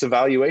 and what's a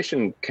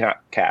valuation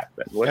cap,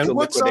 and what's a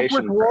liquidation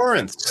up with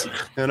warrants?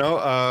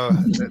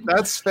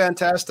 That's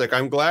fantastic.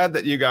 I'm glad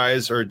that you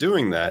guys are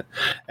doing that.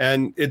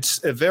 And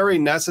it's a very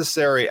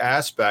necessary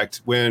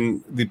aspect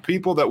when the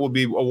people that will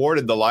be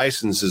awarded the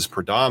licenses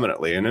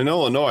predominantly, and in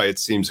Illinois, it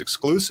seems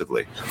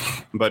exclusively,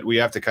 but we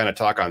have to kind of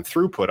talk on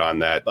throughput on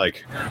that.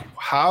 Like,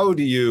 how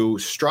do you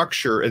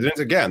structure? And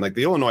again, like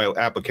the Illinois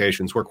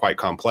applications were quite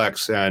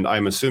complex, and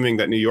I'm assuming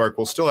that New York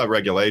will still have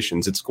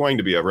regulations. It's going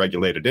to be a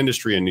regulated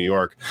industry in New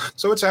York,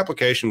 so its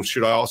applications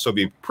should also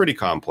be pretty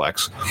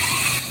complex.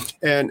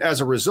 And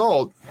as a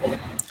result,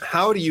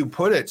 how do you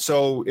put it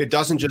so it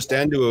doesn't just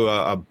end to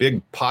a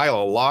big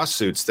pile of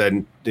lawsuits that,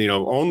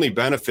 only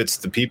benefits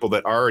the people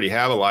that already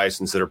have a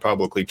license that are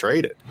publicly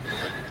traded?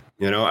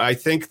 I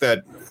think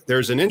that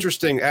there's an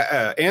interesting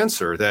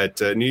answer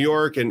that New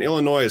York and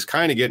Illinois is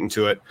kind of getting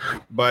to it,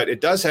 but it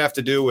does have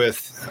to do with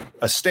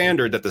a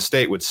standard that the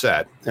state would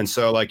set. And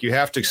so like you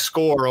have to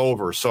score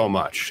over so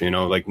much,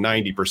 like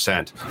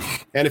 90%.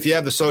 And if you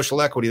have the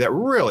social equity, that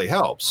really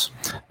helps.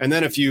 And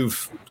then if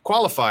you've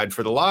qualified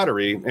for the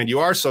lottery and you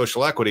are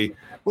social equity,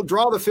 we'll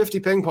draw the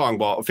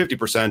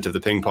 50% of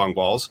the ping pong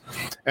balls,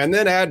 and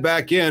then add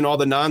back in all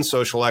the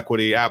non-social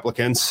equity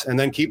applicants and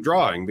then keep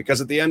drawing.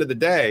 Because at the end of the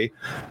day,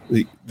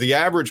 the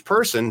average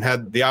person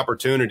had the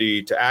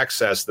opportunity to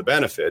access the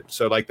benefit.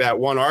 So like that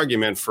one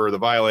argument for the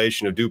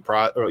violation of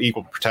or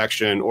equal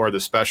protection or the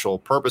special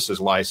purposes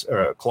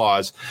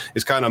clause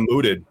is kind of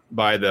mooted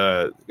by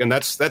and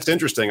that's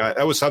interesting.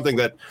 That was something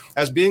that,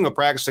 as being a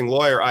practicing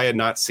lawyer, I had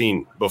not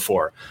seen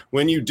before.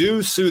 When you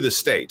do sue the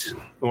state,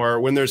 or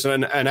when there's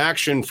an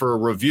action for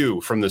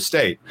review from the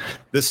state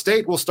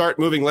will start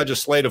moving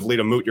legislatively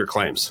to moot your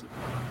claims.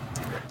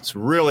 It's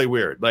really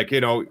weird. Like,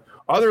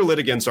 other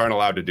litigants aren't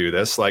allowed to do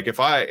this. Like if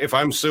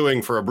I'm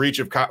suing for a breach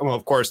of, well,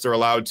 of course they're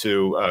allowed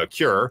to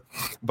cure,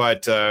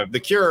 but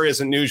the cure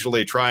isn't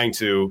usually trying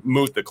to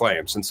moot the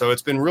claims. And so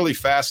it's been really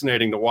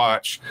fascinating to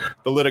watch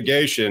the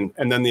litigation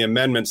and then the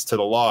amendments to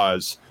the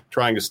laws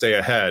trying to stay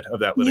ahead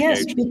of that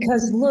litigation. Yes,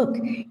 because look,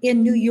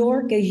 in New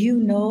York, as you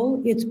know,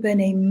 it's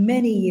been a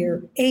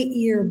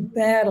 8-year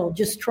battle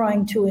just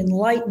trying to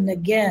enlighten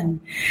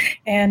again.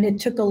 And it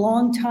took a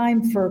long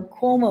time for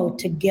Cuomo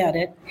to get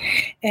it.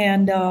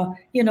 And,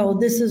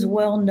 this is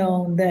well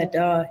known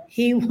that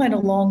he went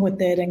along with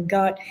it and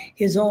got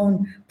his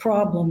own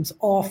problems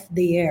off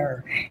the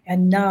air.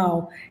 And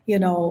now,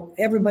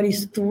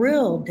 everybody's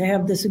thrilled to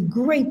have this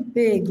great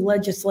big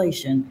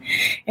legislation.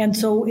 And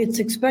so it's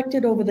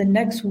expected over the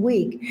next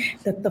week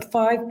that the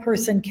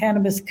 5-person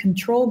cannabis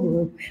control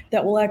group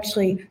that will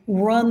actually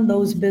run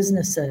those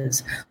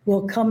businesses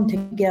will come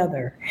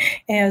together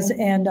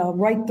and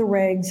write the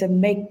regs and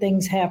make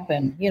things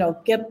happen,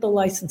 get the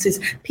licenses.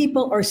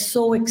 People are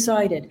so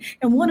excited.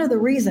 And one of the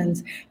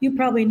reasons, you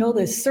probably know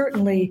this,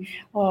 certainly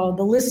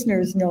the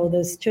listeners know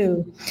this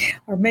too,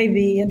 or may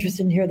be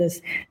interested in hear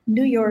this,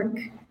 New York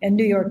and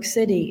New York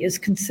City is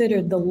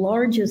considered the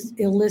largest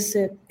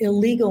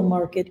illegal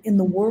market in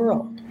the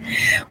world,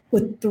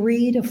 with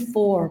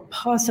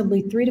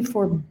possibly $3 to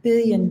 $4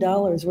 billion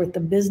worth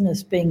of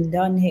business being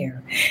done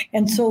here.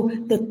 And so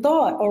the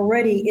thought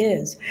already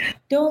is,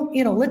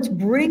 let's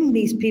bring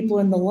these people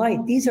in the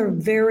light. These are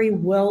very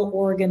well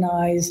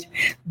organized,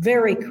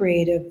 very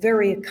creative,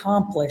 very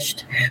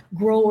accomplished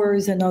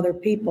growers and other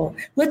people.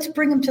 Let's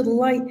bring them to the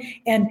light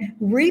and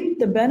reap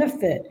the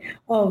benefit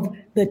of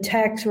the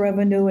tax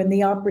revenue and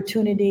the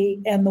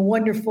opportunity and the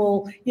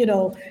wonderful,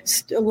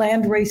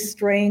 landrace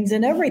strains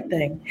and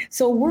everything.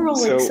 So we're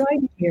all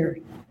excited here.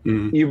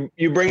 You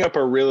bring up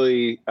a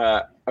really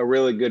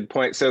good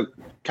point. So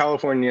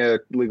California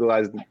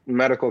legalized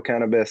medical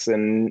cannabis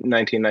in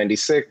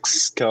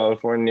 1996.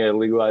 California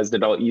legalized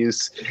adult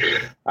use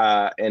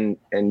in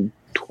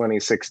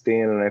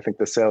 2016, and I think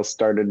the sales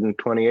started in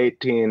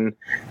 2018.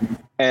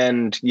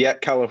 And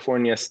yet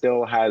California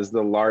still has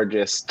the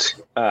largest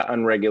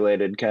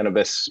unregulated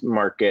cannabis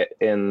market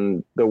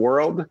in the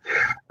world.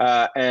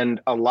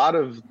 And a lot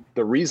of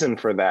the reason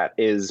for that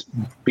is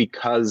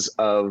because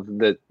of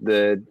the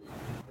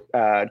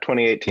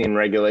 2018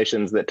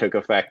 regulations that took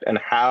effect and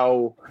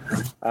how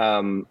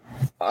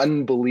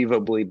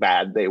unbelievably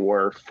bad they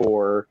were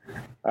for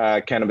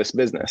cannabis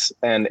business.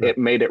 And it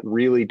made it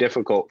really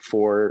difficult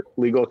for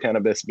legal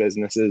cannabis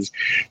businesses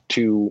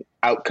to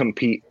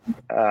outcompete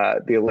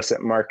the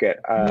illicit market.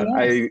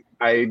 Yes.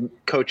 I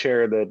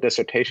co-chair the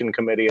dissertation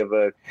committee of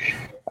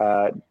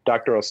a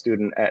doctoral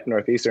student at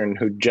Northeastern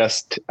who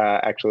just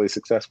actually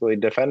successfully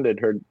defended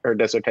her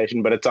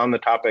dissertation, but it's on the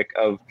topic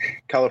of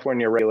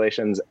California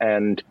regulations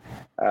and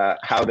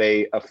how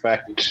they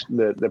affect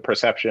the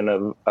perception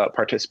of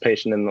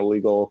participation in the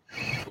legal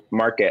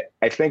market.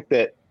 I think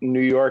that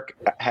New York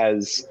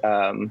has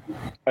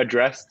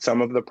addressed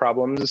some of the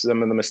problems,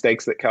 some of the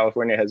mistakes that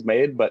California has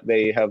made, but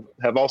they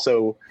have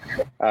also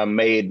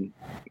made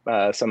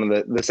some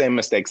of the same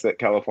mistakes that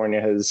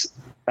California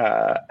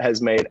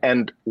has made.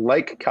 And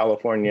like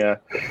California,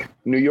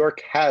 New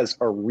York has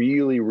a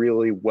really,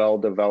 really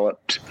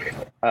well-developed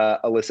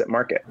illicit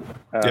market.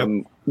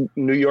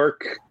 New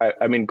York,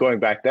 I mean, going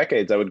back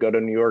decades, I would go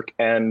to New York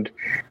and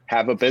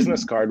have a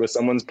business card with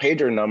someone's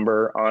pager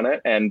number on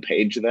it and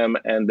page them,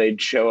 and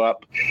they'd show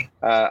up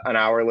an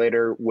hour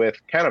later with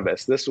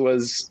cannabis. This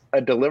was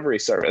a delivery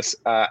service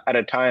at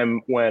a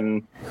time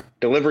when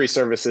delivery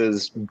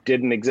services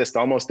didn't exist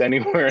almost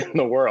anywhere in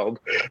the world.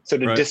 So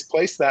to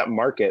displace that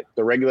market,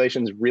 the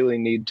regulations really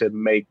need to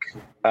make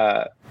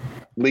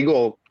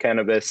legal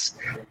cannabis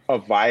a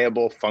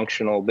viable,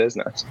 functional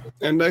business.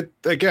 And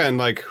again,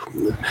 like,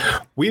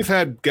 we've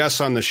had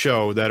guests on the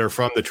show that are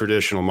from the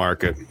traditional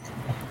market.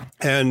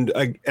 And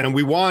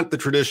we want the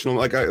traditional,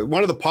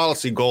 one of the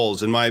policy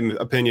goals, in my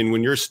opinion,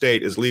 when your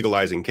state is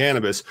legalizing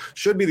cannabis,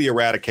 should be the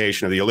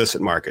eradication of the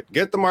illicit market.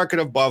 Get the market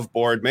above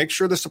board, make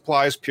sure the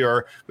supply is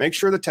pure, make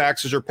sure the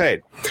taxes are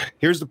paid.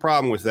 Here's the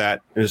problem with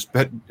that,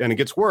 and it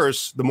gets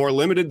worse, the more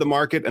limited the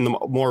market and the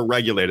more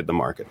regulated the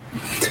market.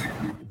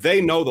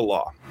 They know the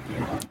law.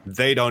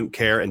 They don't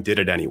care and did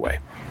it anyway.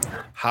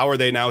 How are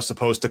they now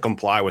supposed to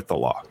comply with the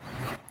law?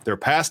 Their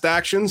past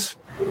actions,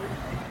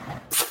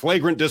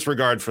 flagrant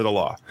disregard for the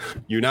law.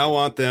 You now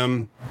want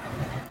them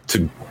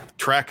to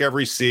track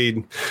every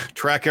seed,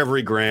 track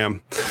every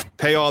gram,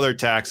 pay all their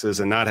taxes,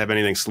 and not have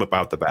anything slip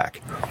out the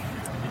back.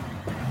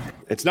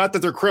 It's not that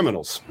they're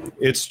criminals.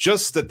 It's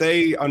just that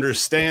they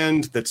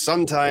understand that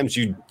sometimes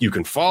you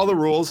can follow the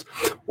rules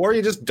or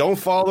you just don't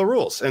follow the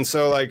rules. And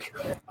so,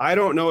 I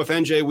don't know if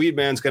NJ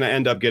Weedman's going to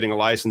end up getting a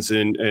license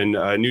in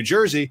New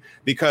Jersey,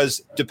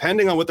 because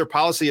depending on what their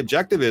policy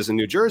objective is in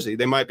New Jersey,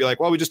 they might be like,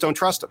 well, we just don't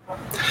trust them.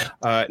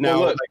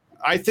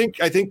 I think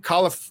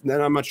and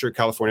I'm not sure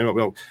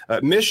California,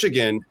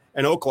 Michigan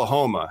and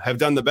Oklahoma have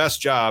done the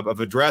best job of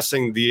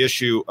addressing the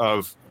issue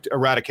of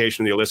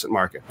eradication of the illicit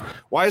market.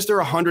 Why is there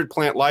a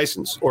 100-plant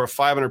license or a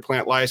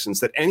 500-plant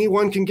license that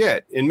anyone can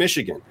get in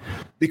Michigan?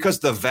 Because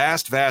the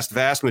vast, vast,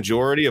 vast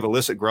majority of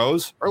illicit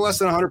grows are less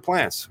than 100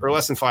 plants or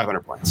less than 500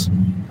 plants.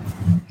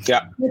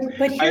 Yeah.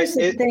 But here's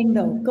the thing,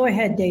 though. Go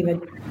ahead,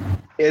 David.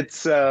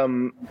 It's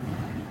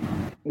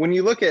when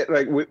you look at,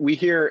 we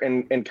hear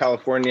in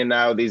California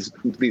now these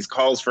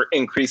calls for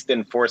increased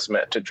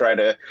enforcement to try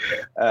to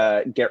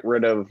get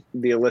rid of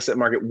the illicit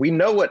market. We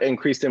know what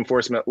increased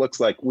enforcement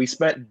looks like. We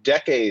spent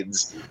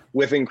decades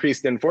with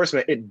increased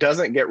enforcement. It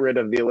doesn't get rid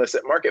of the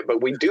illicit market,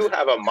 but we do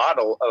have a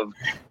model of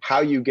how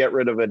you get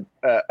rid of an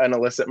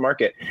illicit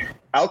market.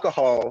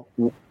 Alcohol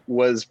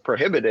was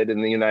prohibited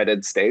in the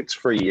United States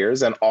for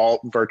years, and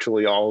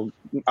virtually all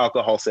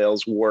alcohol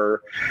sales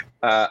were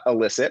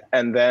illicit.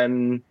 And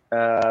then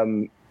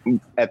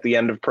at the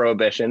end of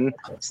Prohibition,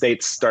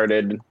 states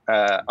started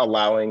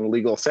allowing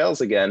legal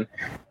sales again,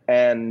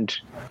 and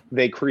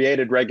they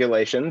created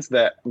regulations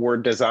that were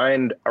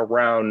designed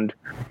around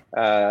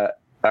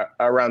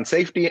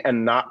safety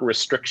and not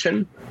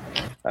restriction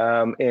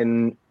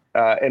in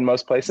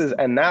most places.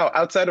 And now,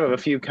 outside of a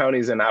few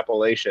counties in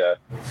Appalachia,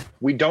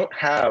 we don't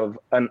have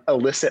an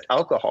illicit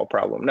alcohol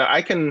problem. Now,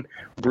 I can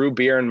brew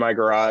beer in my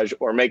garage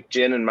or make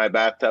gin in my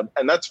bathtub,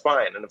 and that's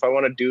fine. And if I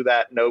want to do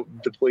that, no,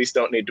 the police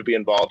don't need to be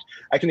involved.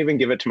 I can even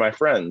give it to my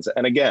friends.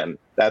 And again,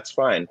 that's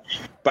fine.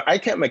 But I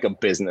can't make a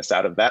business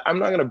out of that. I'm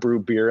not going to brew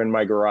beer in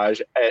my garage,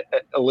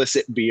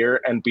 illicit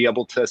beer, and be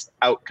able to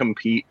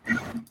outcompete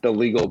the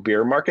legal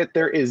beer market.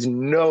 There is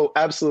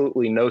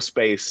absolutely no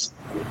space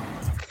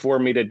for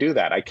me to do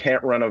that. I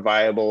can't run a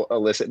viable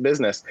illicit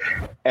business.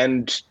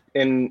 And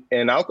in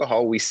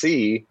alcohol, we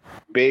see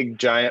big,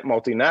 giant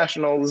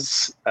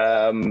multinationals.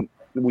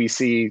 We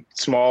see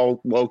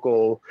small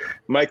local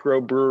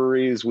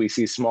microbreweries. We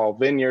see small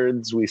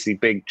vineyards. We see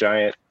big,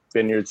 giant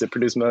vineyards that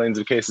produce millions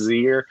of cases a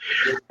year.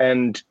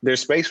 And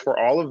there's space for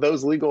all of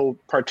those legal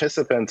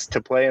participants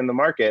to play in the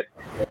market,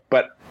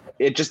 but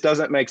it just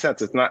doesn't make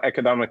sense. It's not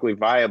economically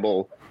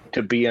viable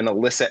to be an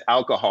illicit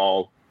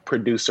alcohol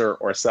producer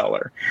or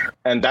seller.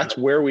 And that's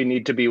where we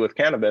need to be with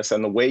cannabis.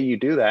 And the way you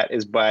do that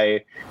is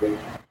by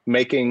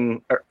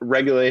making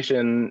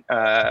regulatory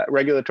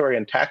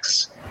and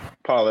tax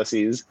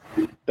policies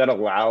that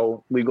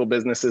allow legal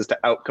businesses to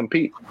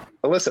outcompete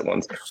illicit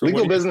ones. So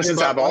legal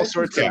businesses have all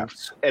sorts of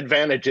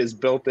advantages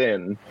built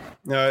in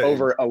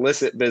over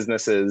illicit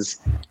businesses.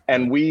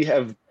 And we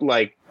have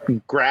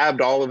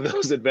grabbed all of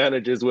those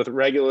advantages with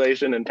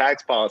regulation and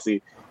tax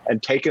policy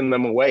and taken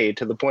them away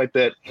to the point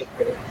that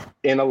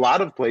in a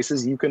lot of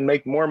places you can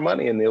make more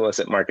money in the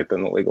illicit market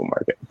than the legal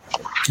market.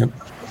 Yep.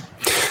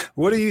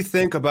 What do you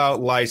think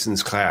about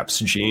license caps,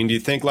 Gene? Do you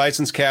think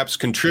license caps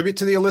contribute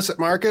to the illicit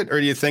market,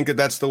 or do you think that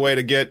that's the way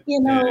to get?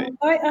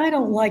 I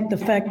don't like the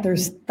fact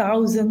there's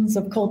thousands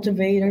of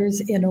cultivators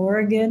in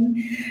Oregon.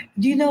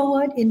 Do you know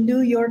what? In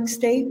New York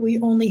State, we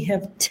only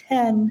have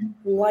 10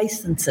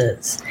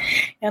 licenses.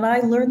 And I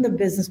learned the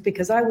business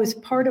because I was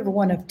part of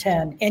one of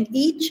 10. And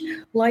each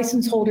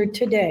license holder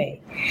today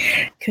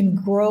can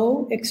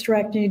grow,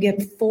 extract, and you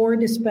get 4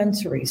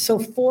 dispensaries. So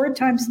 4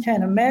 times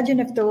 10. Imagine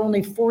if there were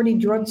only 40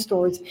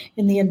 drugstores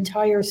in the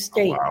entire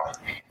state. Oh, wow.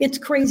 It's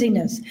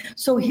craziness.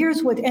 So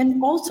here's what,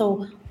 and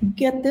also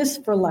get this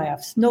for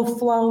laughs, no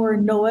flour,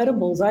 no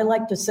edibles. I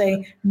like to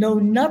say no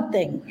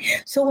nothing.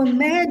 So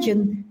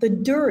imagine the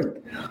dearth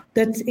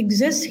that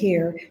exists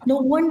here. No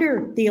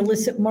wonder the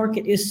illicit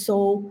market is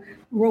so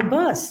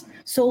robust.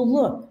 So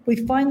look, we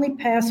finally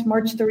passed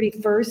March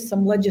 31st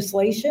some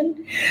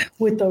legislation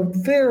with a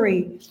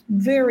very,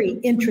 very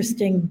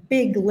interesting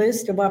big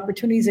list of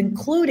opportunities,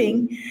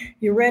 including,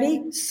 you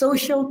ready?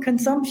 Social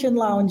consumption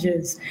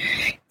lounges.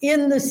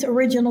 in this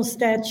original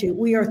statute.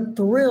 We are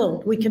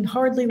thrilled. We can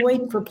hardly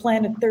wait for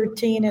Planet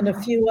 13 and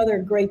a few other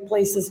great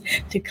places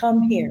to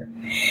come here.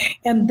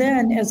 And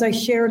then, as I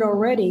shared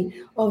already,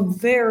 a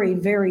very,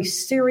 very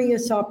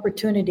serious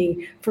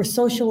opportunity for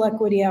social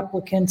equity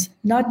applicants,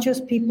 not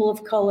just people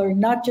of color,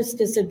 not just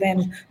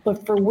disadvantaged,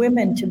 but for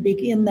women to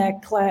be in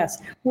that class.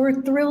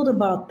 We're thrilled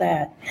about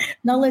that.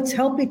 Now let's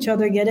help each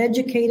other get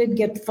educated,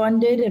 get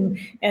funded,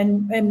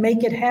 and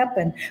make it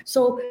happen.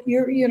 So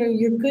your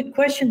good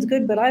question's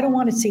good, but I don't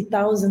want to see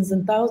thousands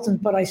and thousands,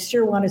 but I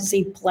sure want to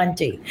see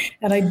plenty.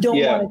 And I don't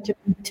want it to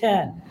be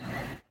 10.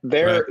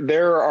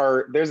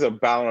 There's a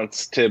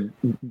balance to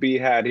be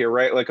had here,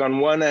 right? Like on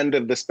one end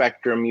of the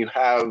spectrum, you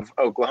have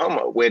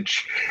Oklahoma,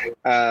 which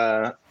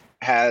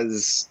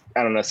has,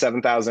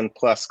 7,000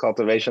 plus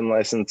cultivation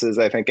licenses.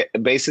 I think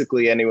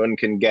basically anyone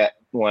can get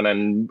one,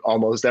 and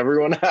almost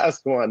everyone has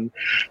one.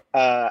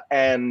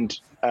 And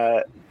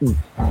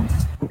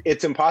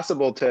it's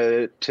impossible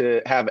to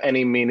have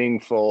any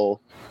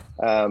meaningful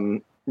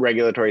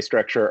regulatory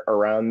structure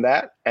around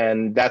that.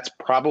 And that's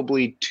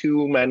probably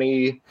too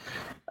many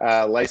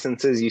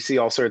licenses. You see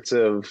all sorts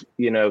of,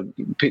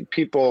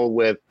 people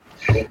with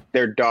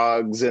their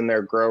dogs in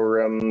their grow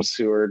rooms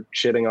who are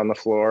shitting on the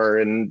floor,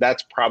 and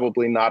that's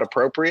probably not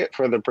appropriate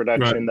for the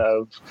production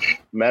of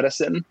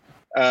medicine.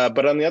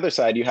 But on the other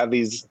side, you have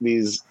these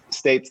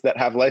states that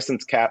have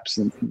license caps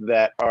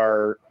that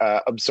are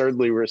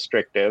absurdly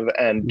restrictive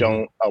and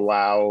don't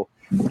allow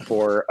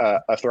for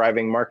a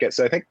thriving market.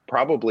 So I think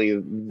probably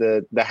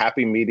the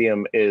happy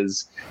medium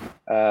is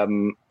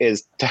to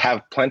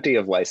have plenty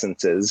of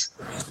licenses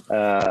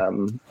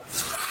available.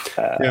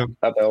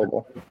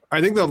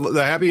 I think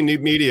the happy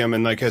medium,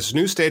 and like as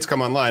new states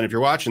come online, if you're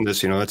watching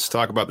this, let's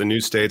talk about the new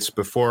states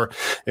before,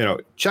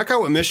 check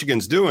out what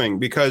Michigan's doing,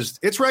 because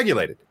it's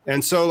regulated.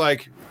 And so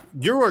like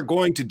you are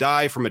going to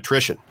die from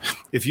attrition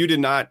if you did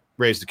not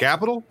raise the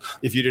capital,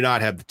 if you did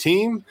not have the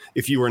team,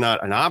 if you were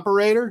not an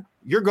operator,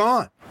 you're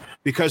gone.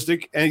 Because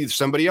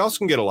somebody else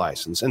can get a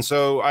license. And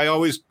so I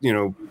always,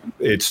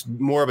 it's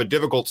more of a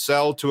difficult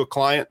sell to a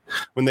client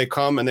when they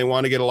come and they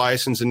want to get a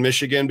license in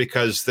Michigan,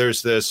 because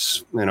there's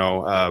this,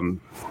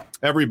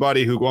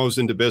 everybody who goes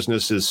into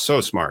business is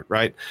so smart,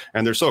 right?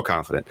 And they're so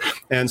confident.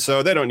 And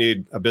so they don't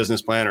need a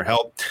business plan or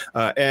help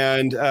to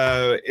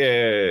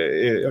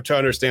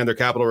understand their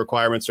capital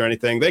requirements or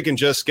anything. They can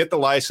just get the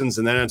license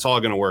and then it's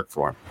all going to work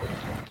for them.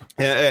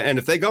 And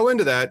if they go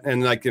into that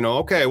and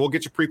okay, we'll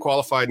get you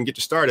pre-qualified and get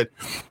you started,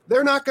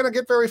 they're not going to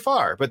get very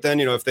far. But then,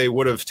 if they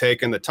would have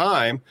taken the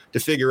time to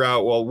figure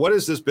out, well, what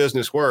is this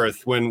business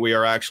worth when we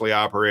are actually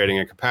operating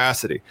at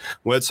capacity?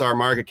 What's our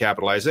market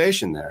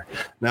capitalization there?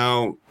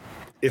 Now,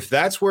 if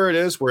that's where it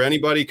is, where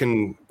anybody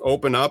can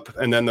open up,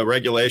 and then the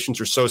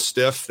regulations are so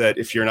stiff that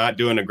if you're not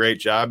doing a great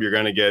job, you're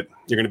going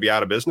to be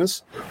out of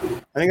business.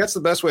 I think that's the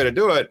best way to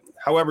do it.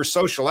 However,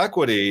 social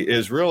equity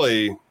is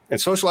really... And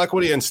social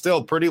equity and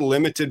still pretty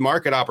limited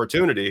market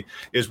opportunity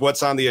is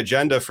what's on the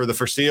agenda for the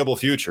foreseeable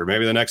future,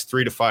 maybe the next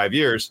 3 to 5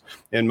 years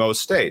in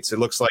most states. It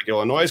looks like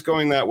Illinois is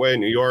going that way,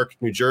 New York,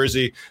 New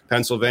Jersey,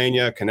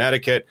 Pennsylvania,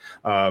 Connecticut,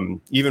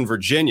 even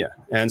Virginia.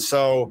 And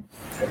so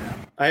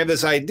I have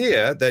this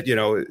idea that,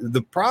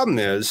 the problem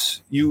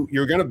is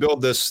you're going to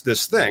build this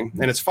thing,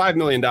 and it's $5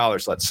 million,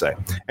 let's say,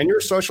 and you're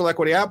a social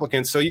equity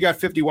applicant, so you got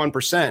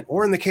 51%,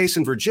 or in the case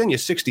in Virginia,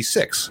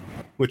 66%,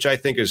 which I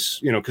think is,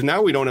 because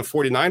now we don't have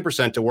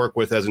 49% to work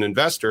with as an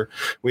investor,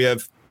 we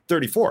have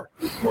 34%.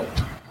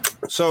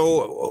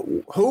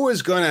 So who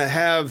is going to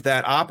have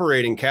that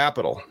operating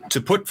capital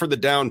to put for the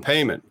down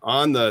payment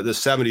on the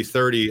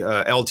 70-30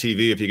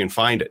 LTV, if you can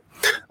find it,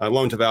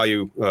 loan to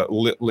value,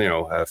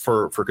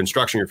 for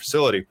constructing your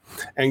facility,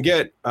 and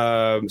get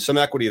some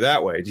equity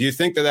that way? Do you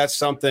think that that's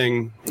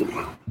something?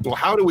 Well,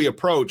 how do we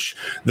approach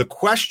the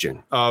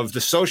question of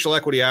the social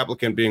equity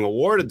applicant being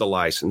awarded the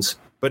license,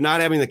 but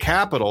not having the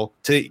capital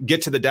to get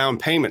to the down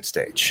payment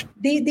stage?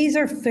 These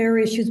are fair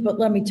issues, but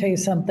let me tell you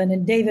something,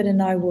 and David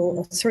and I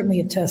will certainly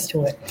attest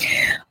to it.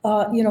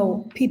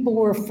 People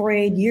were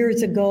afraid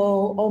years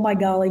ago, oh my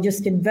golly,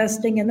 just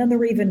investing, and then there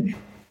were even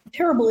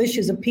terrible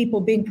issues of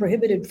people being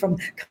prohibited from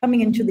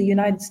coming into the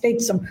United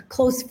States, some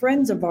close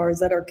friends of ours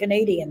that are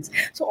Canadians.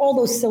 So all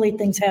those silly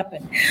things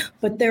happen.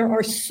 But there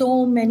are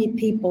so many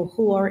people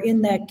who are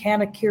in that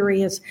kind of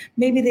curious.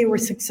 Maybe they were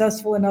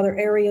successful in other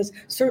areas,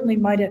 certainly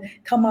might have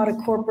come out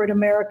of corporate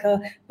America,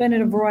 been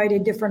in a variety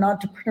of different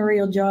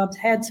entrepreneurial jobs,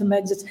 had some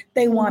exits.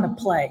 They want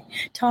to play.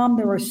 Tom,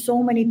 there are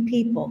so many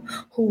people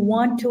who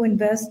want to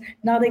invest.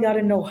 Now they got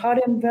to know how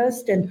to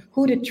invest and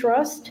who to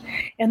trust.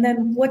 And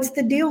then what's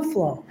the deal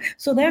flow?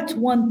 So that's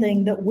one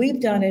thing that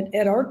we've done at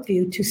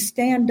ArcView to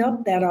stand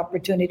up that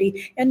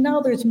opportunity. And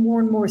now there's more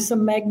and more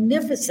some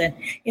magnificent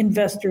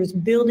investors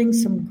building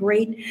some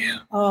great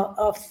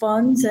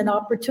funds and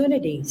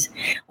opportunities.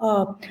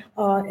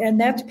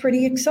 And that's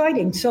pretty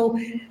exciting. So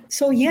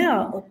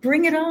yeah,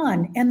 bring it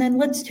on. And then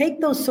let's take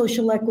those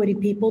social equity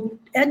people,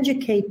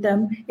 educate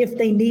them if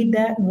they need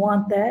that and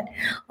want that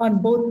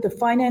on both the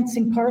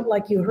financing part,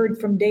 like you heard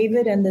from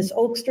David, and this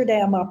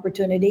Oaksterdam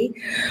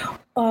opportunity,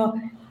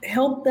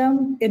 help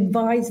them,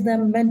 advise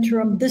them, mentor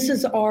them. This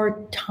is our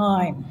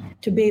time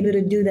to be able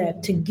to do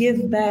that, to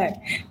give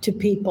back to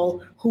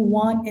people who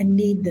want and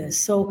need this.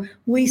 So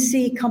we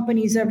see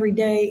companies every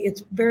day.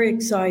 It's very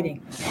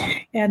exciting.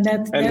 And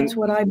that's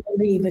what I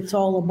believe it's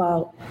all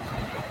about.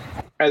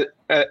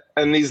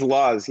 And these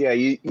laws,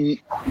 you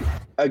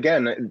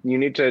again, you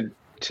need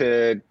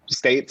to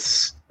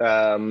states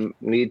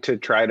need to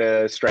try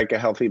to strike a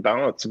healthy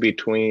balance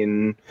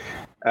between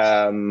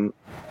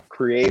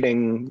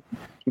creating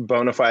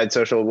bona fide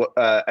social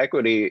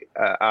equity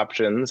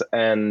options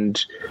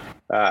and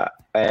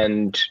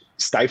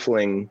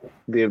stifling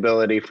the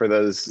ability for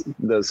those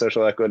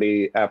social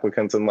equity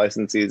applicants and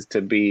licensees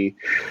to be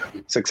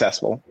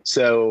successful.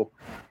 So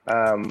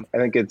I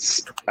think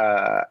it's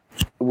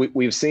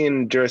we've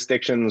seen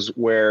jurisdictions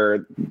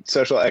where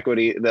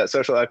the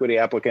social equity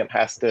applicant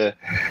has to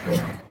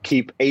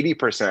keep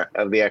 80%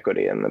 of the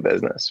equity in the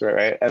business,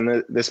 right?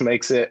 And this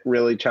makes it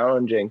really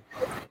challenging.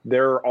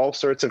 There are all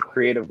sorts of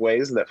creative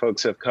ways that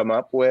folks have come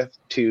up with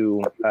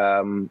to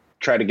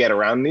try to get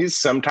around these,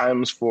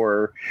 sometimes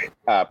for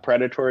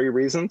predatory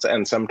reasons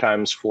and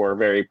sometimes for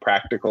very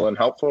practical and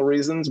helpful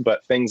reasons,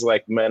 but things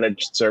like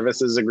managed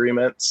services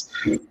agreements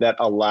that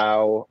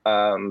allow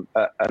an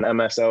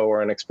MSO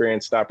or an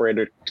experienced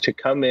operator to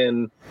come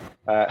in,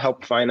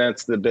 help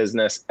finance the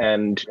business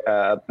and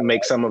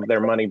make some of their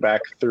money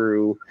back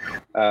through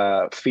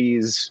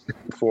fees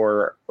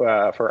for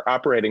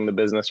operating the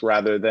business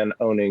rather than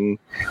owning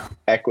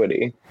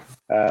equity.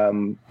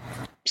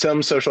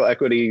 Some social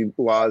equity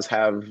laws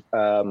have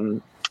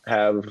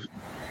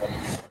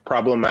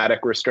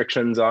problematic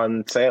restrictions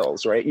on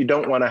sales, right? You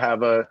don't want to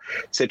have a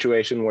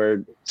situation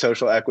where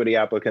social equity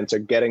applicants are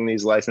getting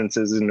these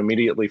licenses and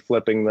immediately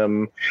flipping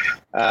them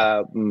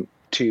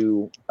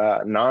to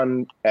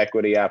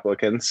non-equity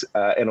applicants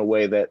in a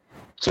way that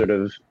sort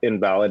of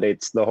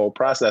invalidates the whole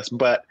process.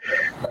 But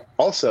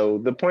also,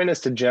 the point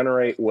is to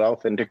generate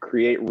wealth and to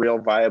create real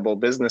viable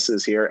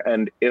businesses here.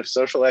 And if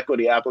social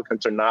equity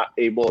applicants are not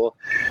able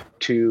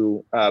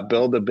to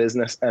build a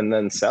business and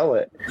then sell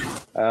it,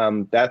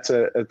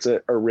 it's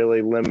a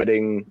really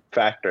limiting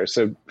factor.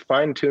 So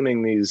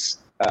fine-tuning these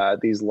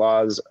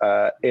laws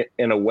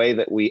in a way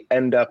that we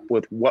end up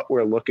with what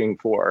we're looking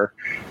for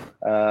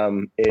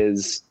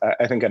is,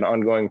 I think, an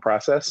ongoing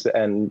process.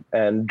 And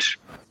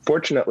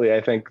fortunately,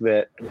 I think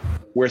that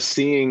we're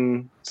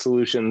seeing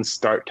solutions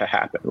start to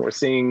happen. We're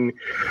seeing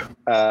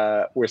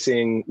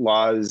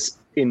laws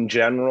in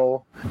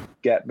general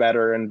get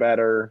better and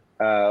better.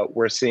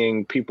 We're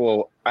seeing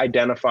people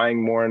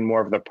identifying more and more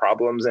of the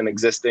problems in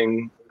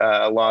existing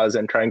laws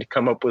and trying to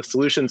come up with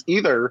solutions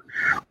either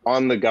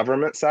on the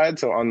government side,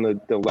 so on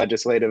the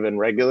legislative and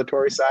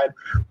regulatory side,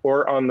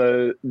 or on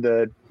the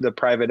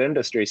private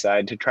industry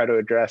side to try to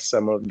address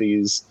some of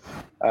these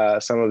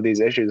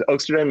issues.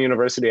 Oaksterdam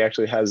University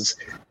actually has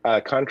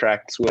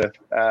contracts with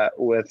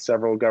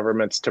several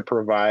governments to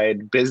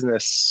provide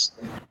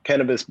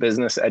cannabis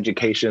business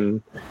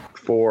education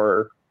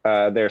for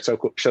their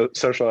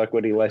social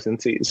equity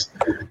licensees.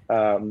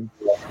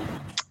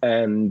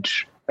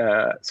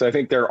 So I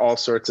think there are all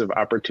sorts of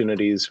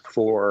opportunities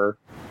for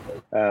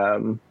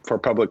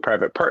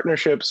public-private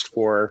partnerships,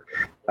 for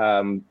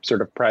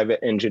sort of private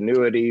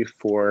ingenuity,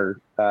 for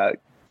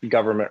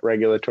government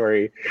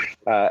regulatory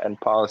and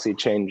policy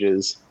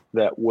changes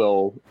that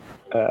will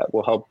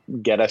help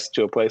get us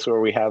to a place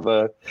where we have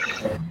a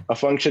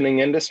functioning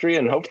industry,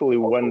 and hopefully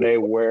one day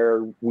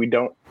where we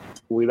don't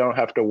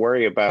have to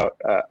worry about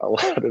a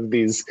lot of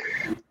these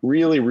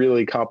really,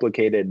 really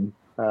complicated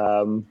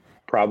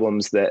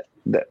problems that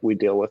we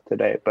deal with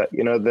today. But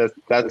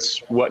that's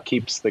what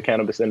keeps the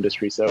cannabis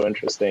industry so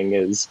interesting,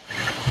 is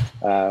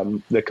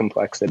the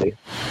complexity.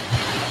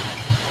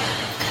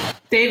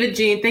 David,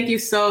 Jean, thank you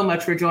so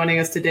much for joining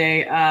us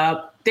today.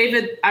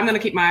 David, I'm going to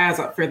keep my eyes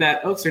out for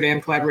that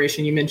Oaksterdam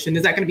collaboration you mentioned.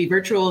 Is that going to be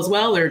virtual as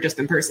well, or just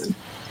in person?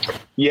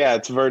 Yeah,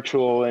 it's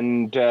virtual,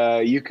 and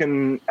you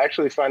can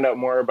actually find out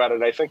more about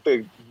it. I think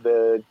the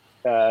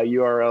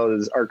URL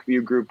is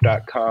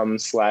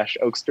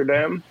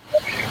arcviewgroup.com/Oaksterdam,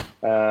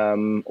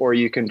 or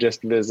you can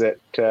just visit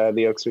the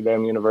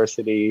Oaksterdam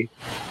University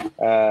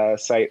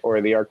site or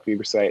the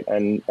ArcView site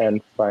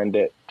and find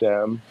it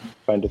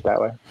that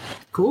way.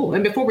 Cool.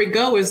 And before we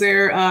go, is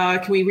there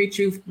can we reach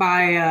you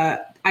by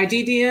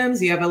IG DMs?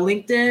 Do you have a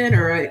LinkedIn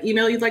or an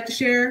email you'd like to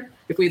share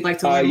if we'd like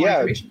to learn more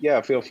information?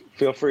 Yeah, feel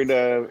free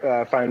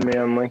to find me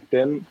on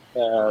LinkedIn,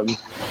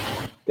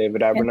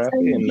 David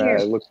Abernathy, and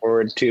I look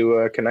forward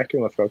to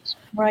connecting with folks.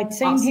 Right,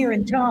 same here.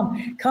 And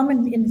Tom, come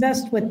and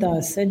invest with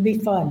us. It'd be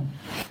fun.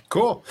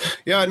 Cool.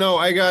 Yeah, no,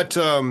 I got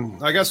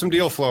some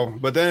deal flow,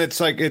 but then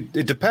it's like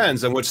it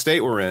depends on which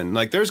state we're in.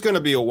 Like, there's going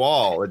to be a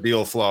wall of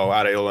deal flow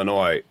out of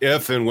Illinois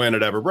if and when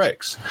it ever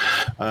breaks.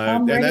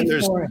 I'm ready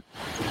for it.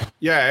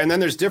 Yeah, and then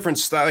there's different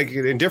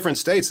in different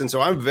states, and so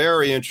I'm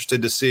very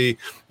interested to see.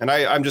 And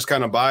I'm just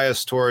kind of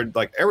biased toward,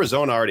 like,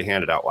 Arizona already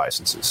handed out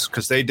licenses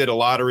because they did a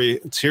lottery.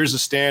 Here's the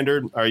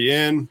standard. Are you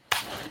in?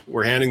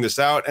 We're handing this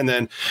out. And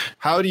then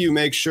how do you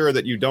make sure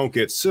that you don't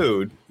get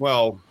sued?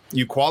 Well,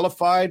 you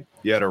qualified,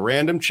 you had a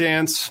random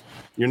chance,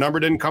 your number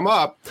didn't come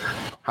up.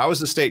 How is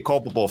the state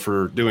culpable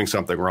for doing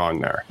something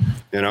wrong there?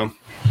 You know?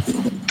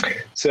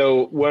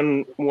 So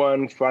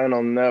one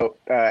final note,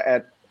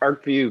 at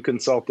ArcView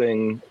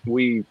Consulting,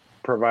 we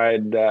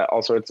provide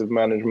all sorts of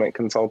management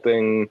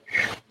consulting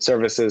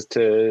services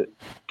to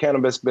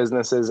cannabis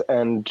businesses.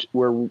 And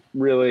we're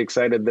really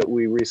excited that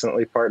we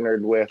recently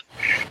partnered with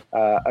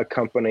a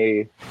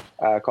company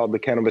called the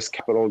Cannabis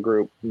Capital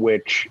Group,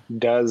 which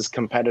does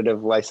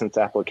competitive license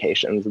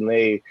applications. And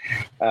they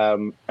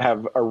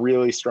have a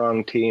really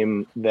strong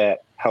team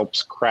that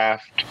helps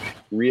craft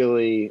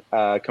really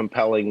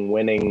compelling,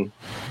 winning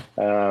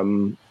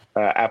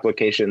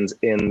applications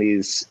in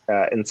these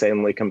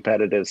insanely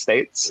competitive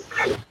states.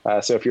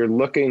 So if you're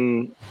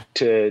looking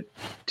to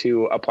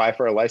apply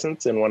for a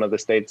license in one of the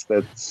states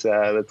that's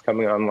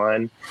coming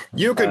online,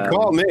 you can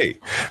call me.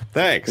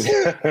 Thanks.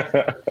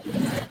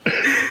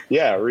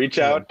 Yeah, reach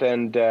out,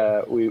 and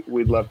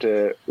we'd love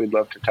to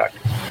talk.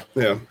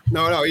 Yeah,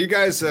 no, you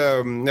guys,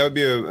 that would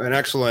be an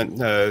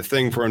excellent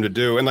thing for him to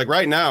do. And like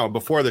right now,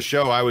 before the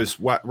show, I was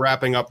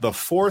wrapping up the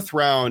 4th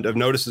round of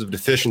notices of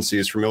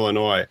deficiencies from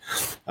Illinois.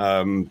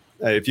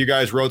 If you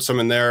guys wrote some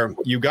in there,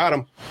 you got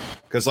them,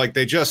 because like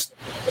they just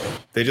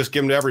give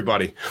them to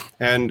everybody,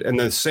 and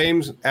the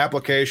same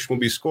application will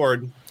be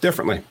scored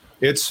differently.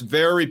 It's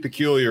very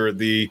peculiar.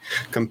 The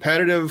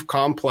competitive,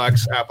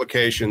 complex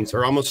applications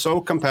are almost so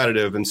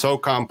competitive and so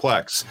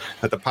complex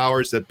that the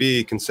powers that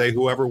be can say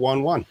whoever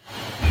won.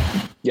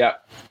 Yeah.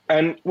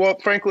 And well,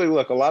 frankly,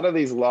 look, a lot of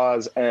these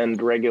laws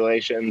and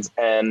regulations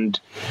and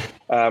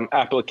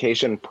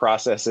application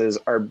processes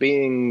are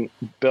being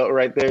built,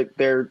 right?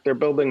 They're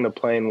building the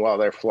plane while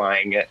they're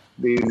flying it.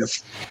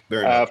 These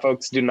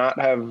folks do not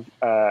have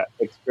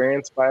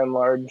experience, by and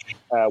large,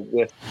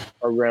 with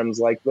programs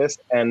like this,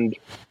 and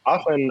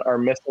often are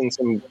missing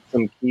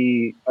some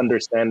key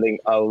understanding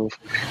of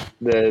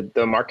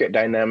the market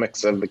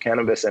dynamics of the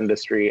cannabis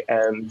industry.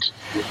 And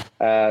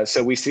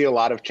so we see a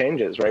lot of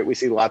changes, right? We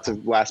see lots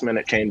of last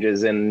minute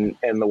changes in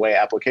the way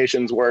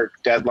applications work,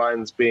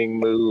 deadlines being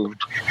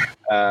moved,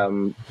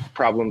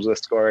 problems with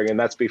scoring, and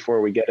that's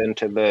before we get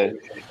into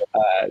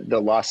the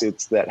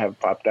lawsuits that have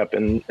popped up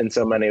in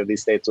so many of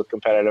these states with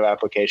competitive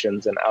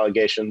applications and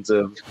allegations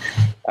of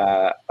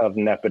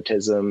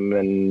nepotism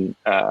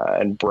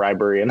and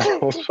bribery and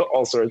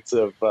all sorts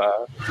of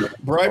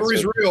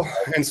bribery's real.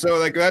 And so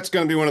like that's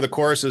going to be one of the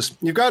courses.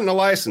 You've gotten a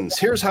license.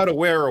 Here's how to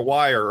wear a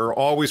wire or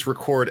always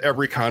record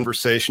every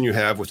conversation you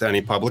have with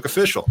any public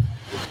official.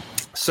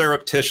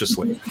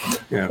 Surreptitiously.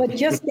 Yeah. But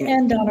just to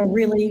end on a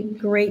really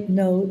great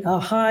note, a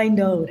high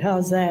note,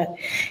 how's that?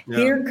 Yeah.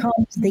 Here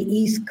comes the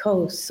East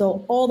Coast.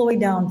 So all the way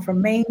down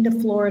from Maine to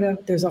Florida,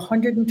 there's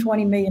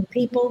 120 million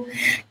people.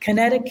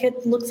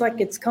 Connecticut looks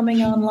like it's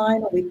coming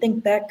online. We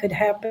think that could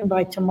happen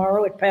by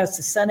tomorrow. It passed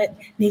the Senate,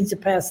 needs to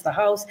pass the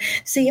House.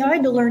 See, I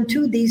had to learn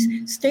too,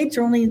 these states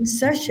are only in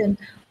session,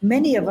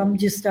 many of them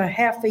just a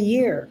half a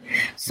year.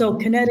 So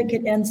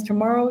Connecticut ends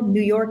tomorrow,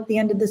 New York the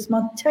end of this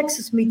month,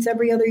 Texas meets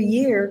every other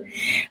year.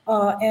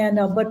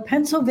 But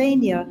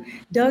Pennsylvania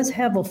does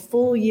have a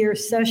full year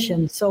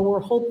session. So we're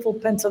hopeful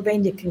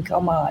Pennsylvania can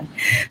come on.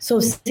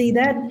 So see,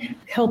 that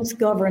helps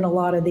govern a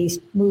lot of these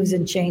moves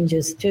and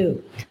changes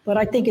too. But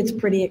I think it's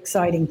pretty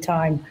exciting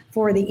time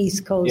for the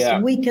East Coast. Yeah.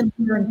 And we can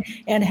learn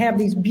and have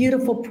these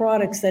beautiful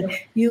products that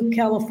you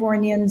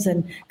Californians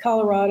and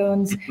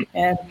Coloradans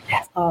and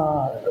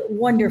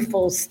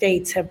wonderful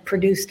states have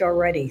produced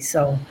already.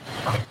 So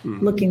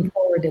looking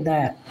forward to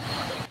that.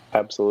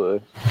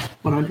 Absolutely.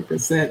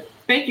 100%.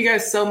 Thank you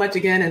guys so much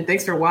again. And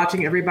thanks for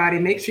watching, everybody.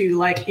 Make sure you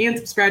like and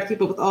subscribe to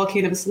keep up with all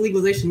cannabis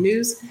legalization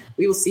news.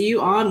 We will see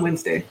you on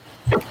Wednesday.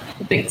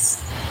 Thanks.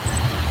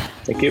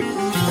 Thank you.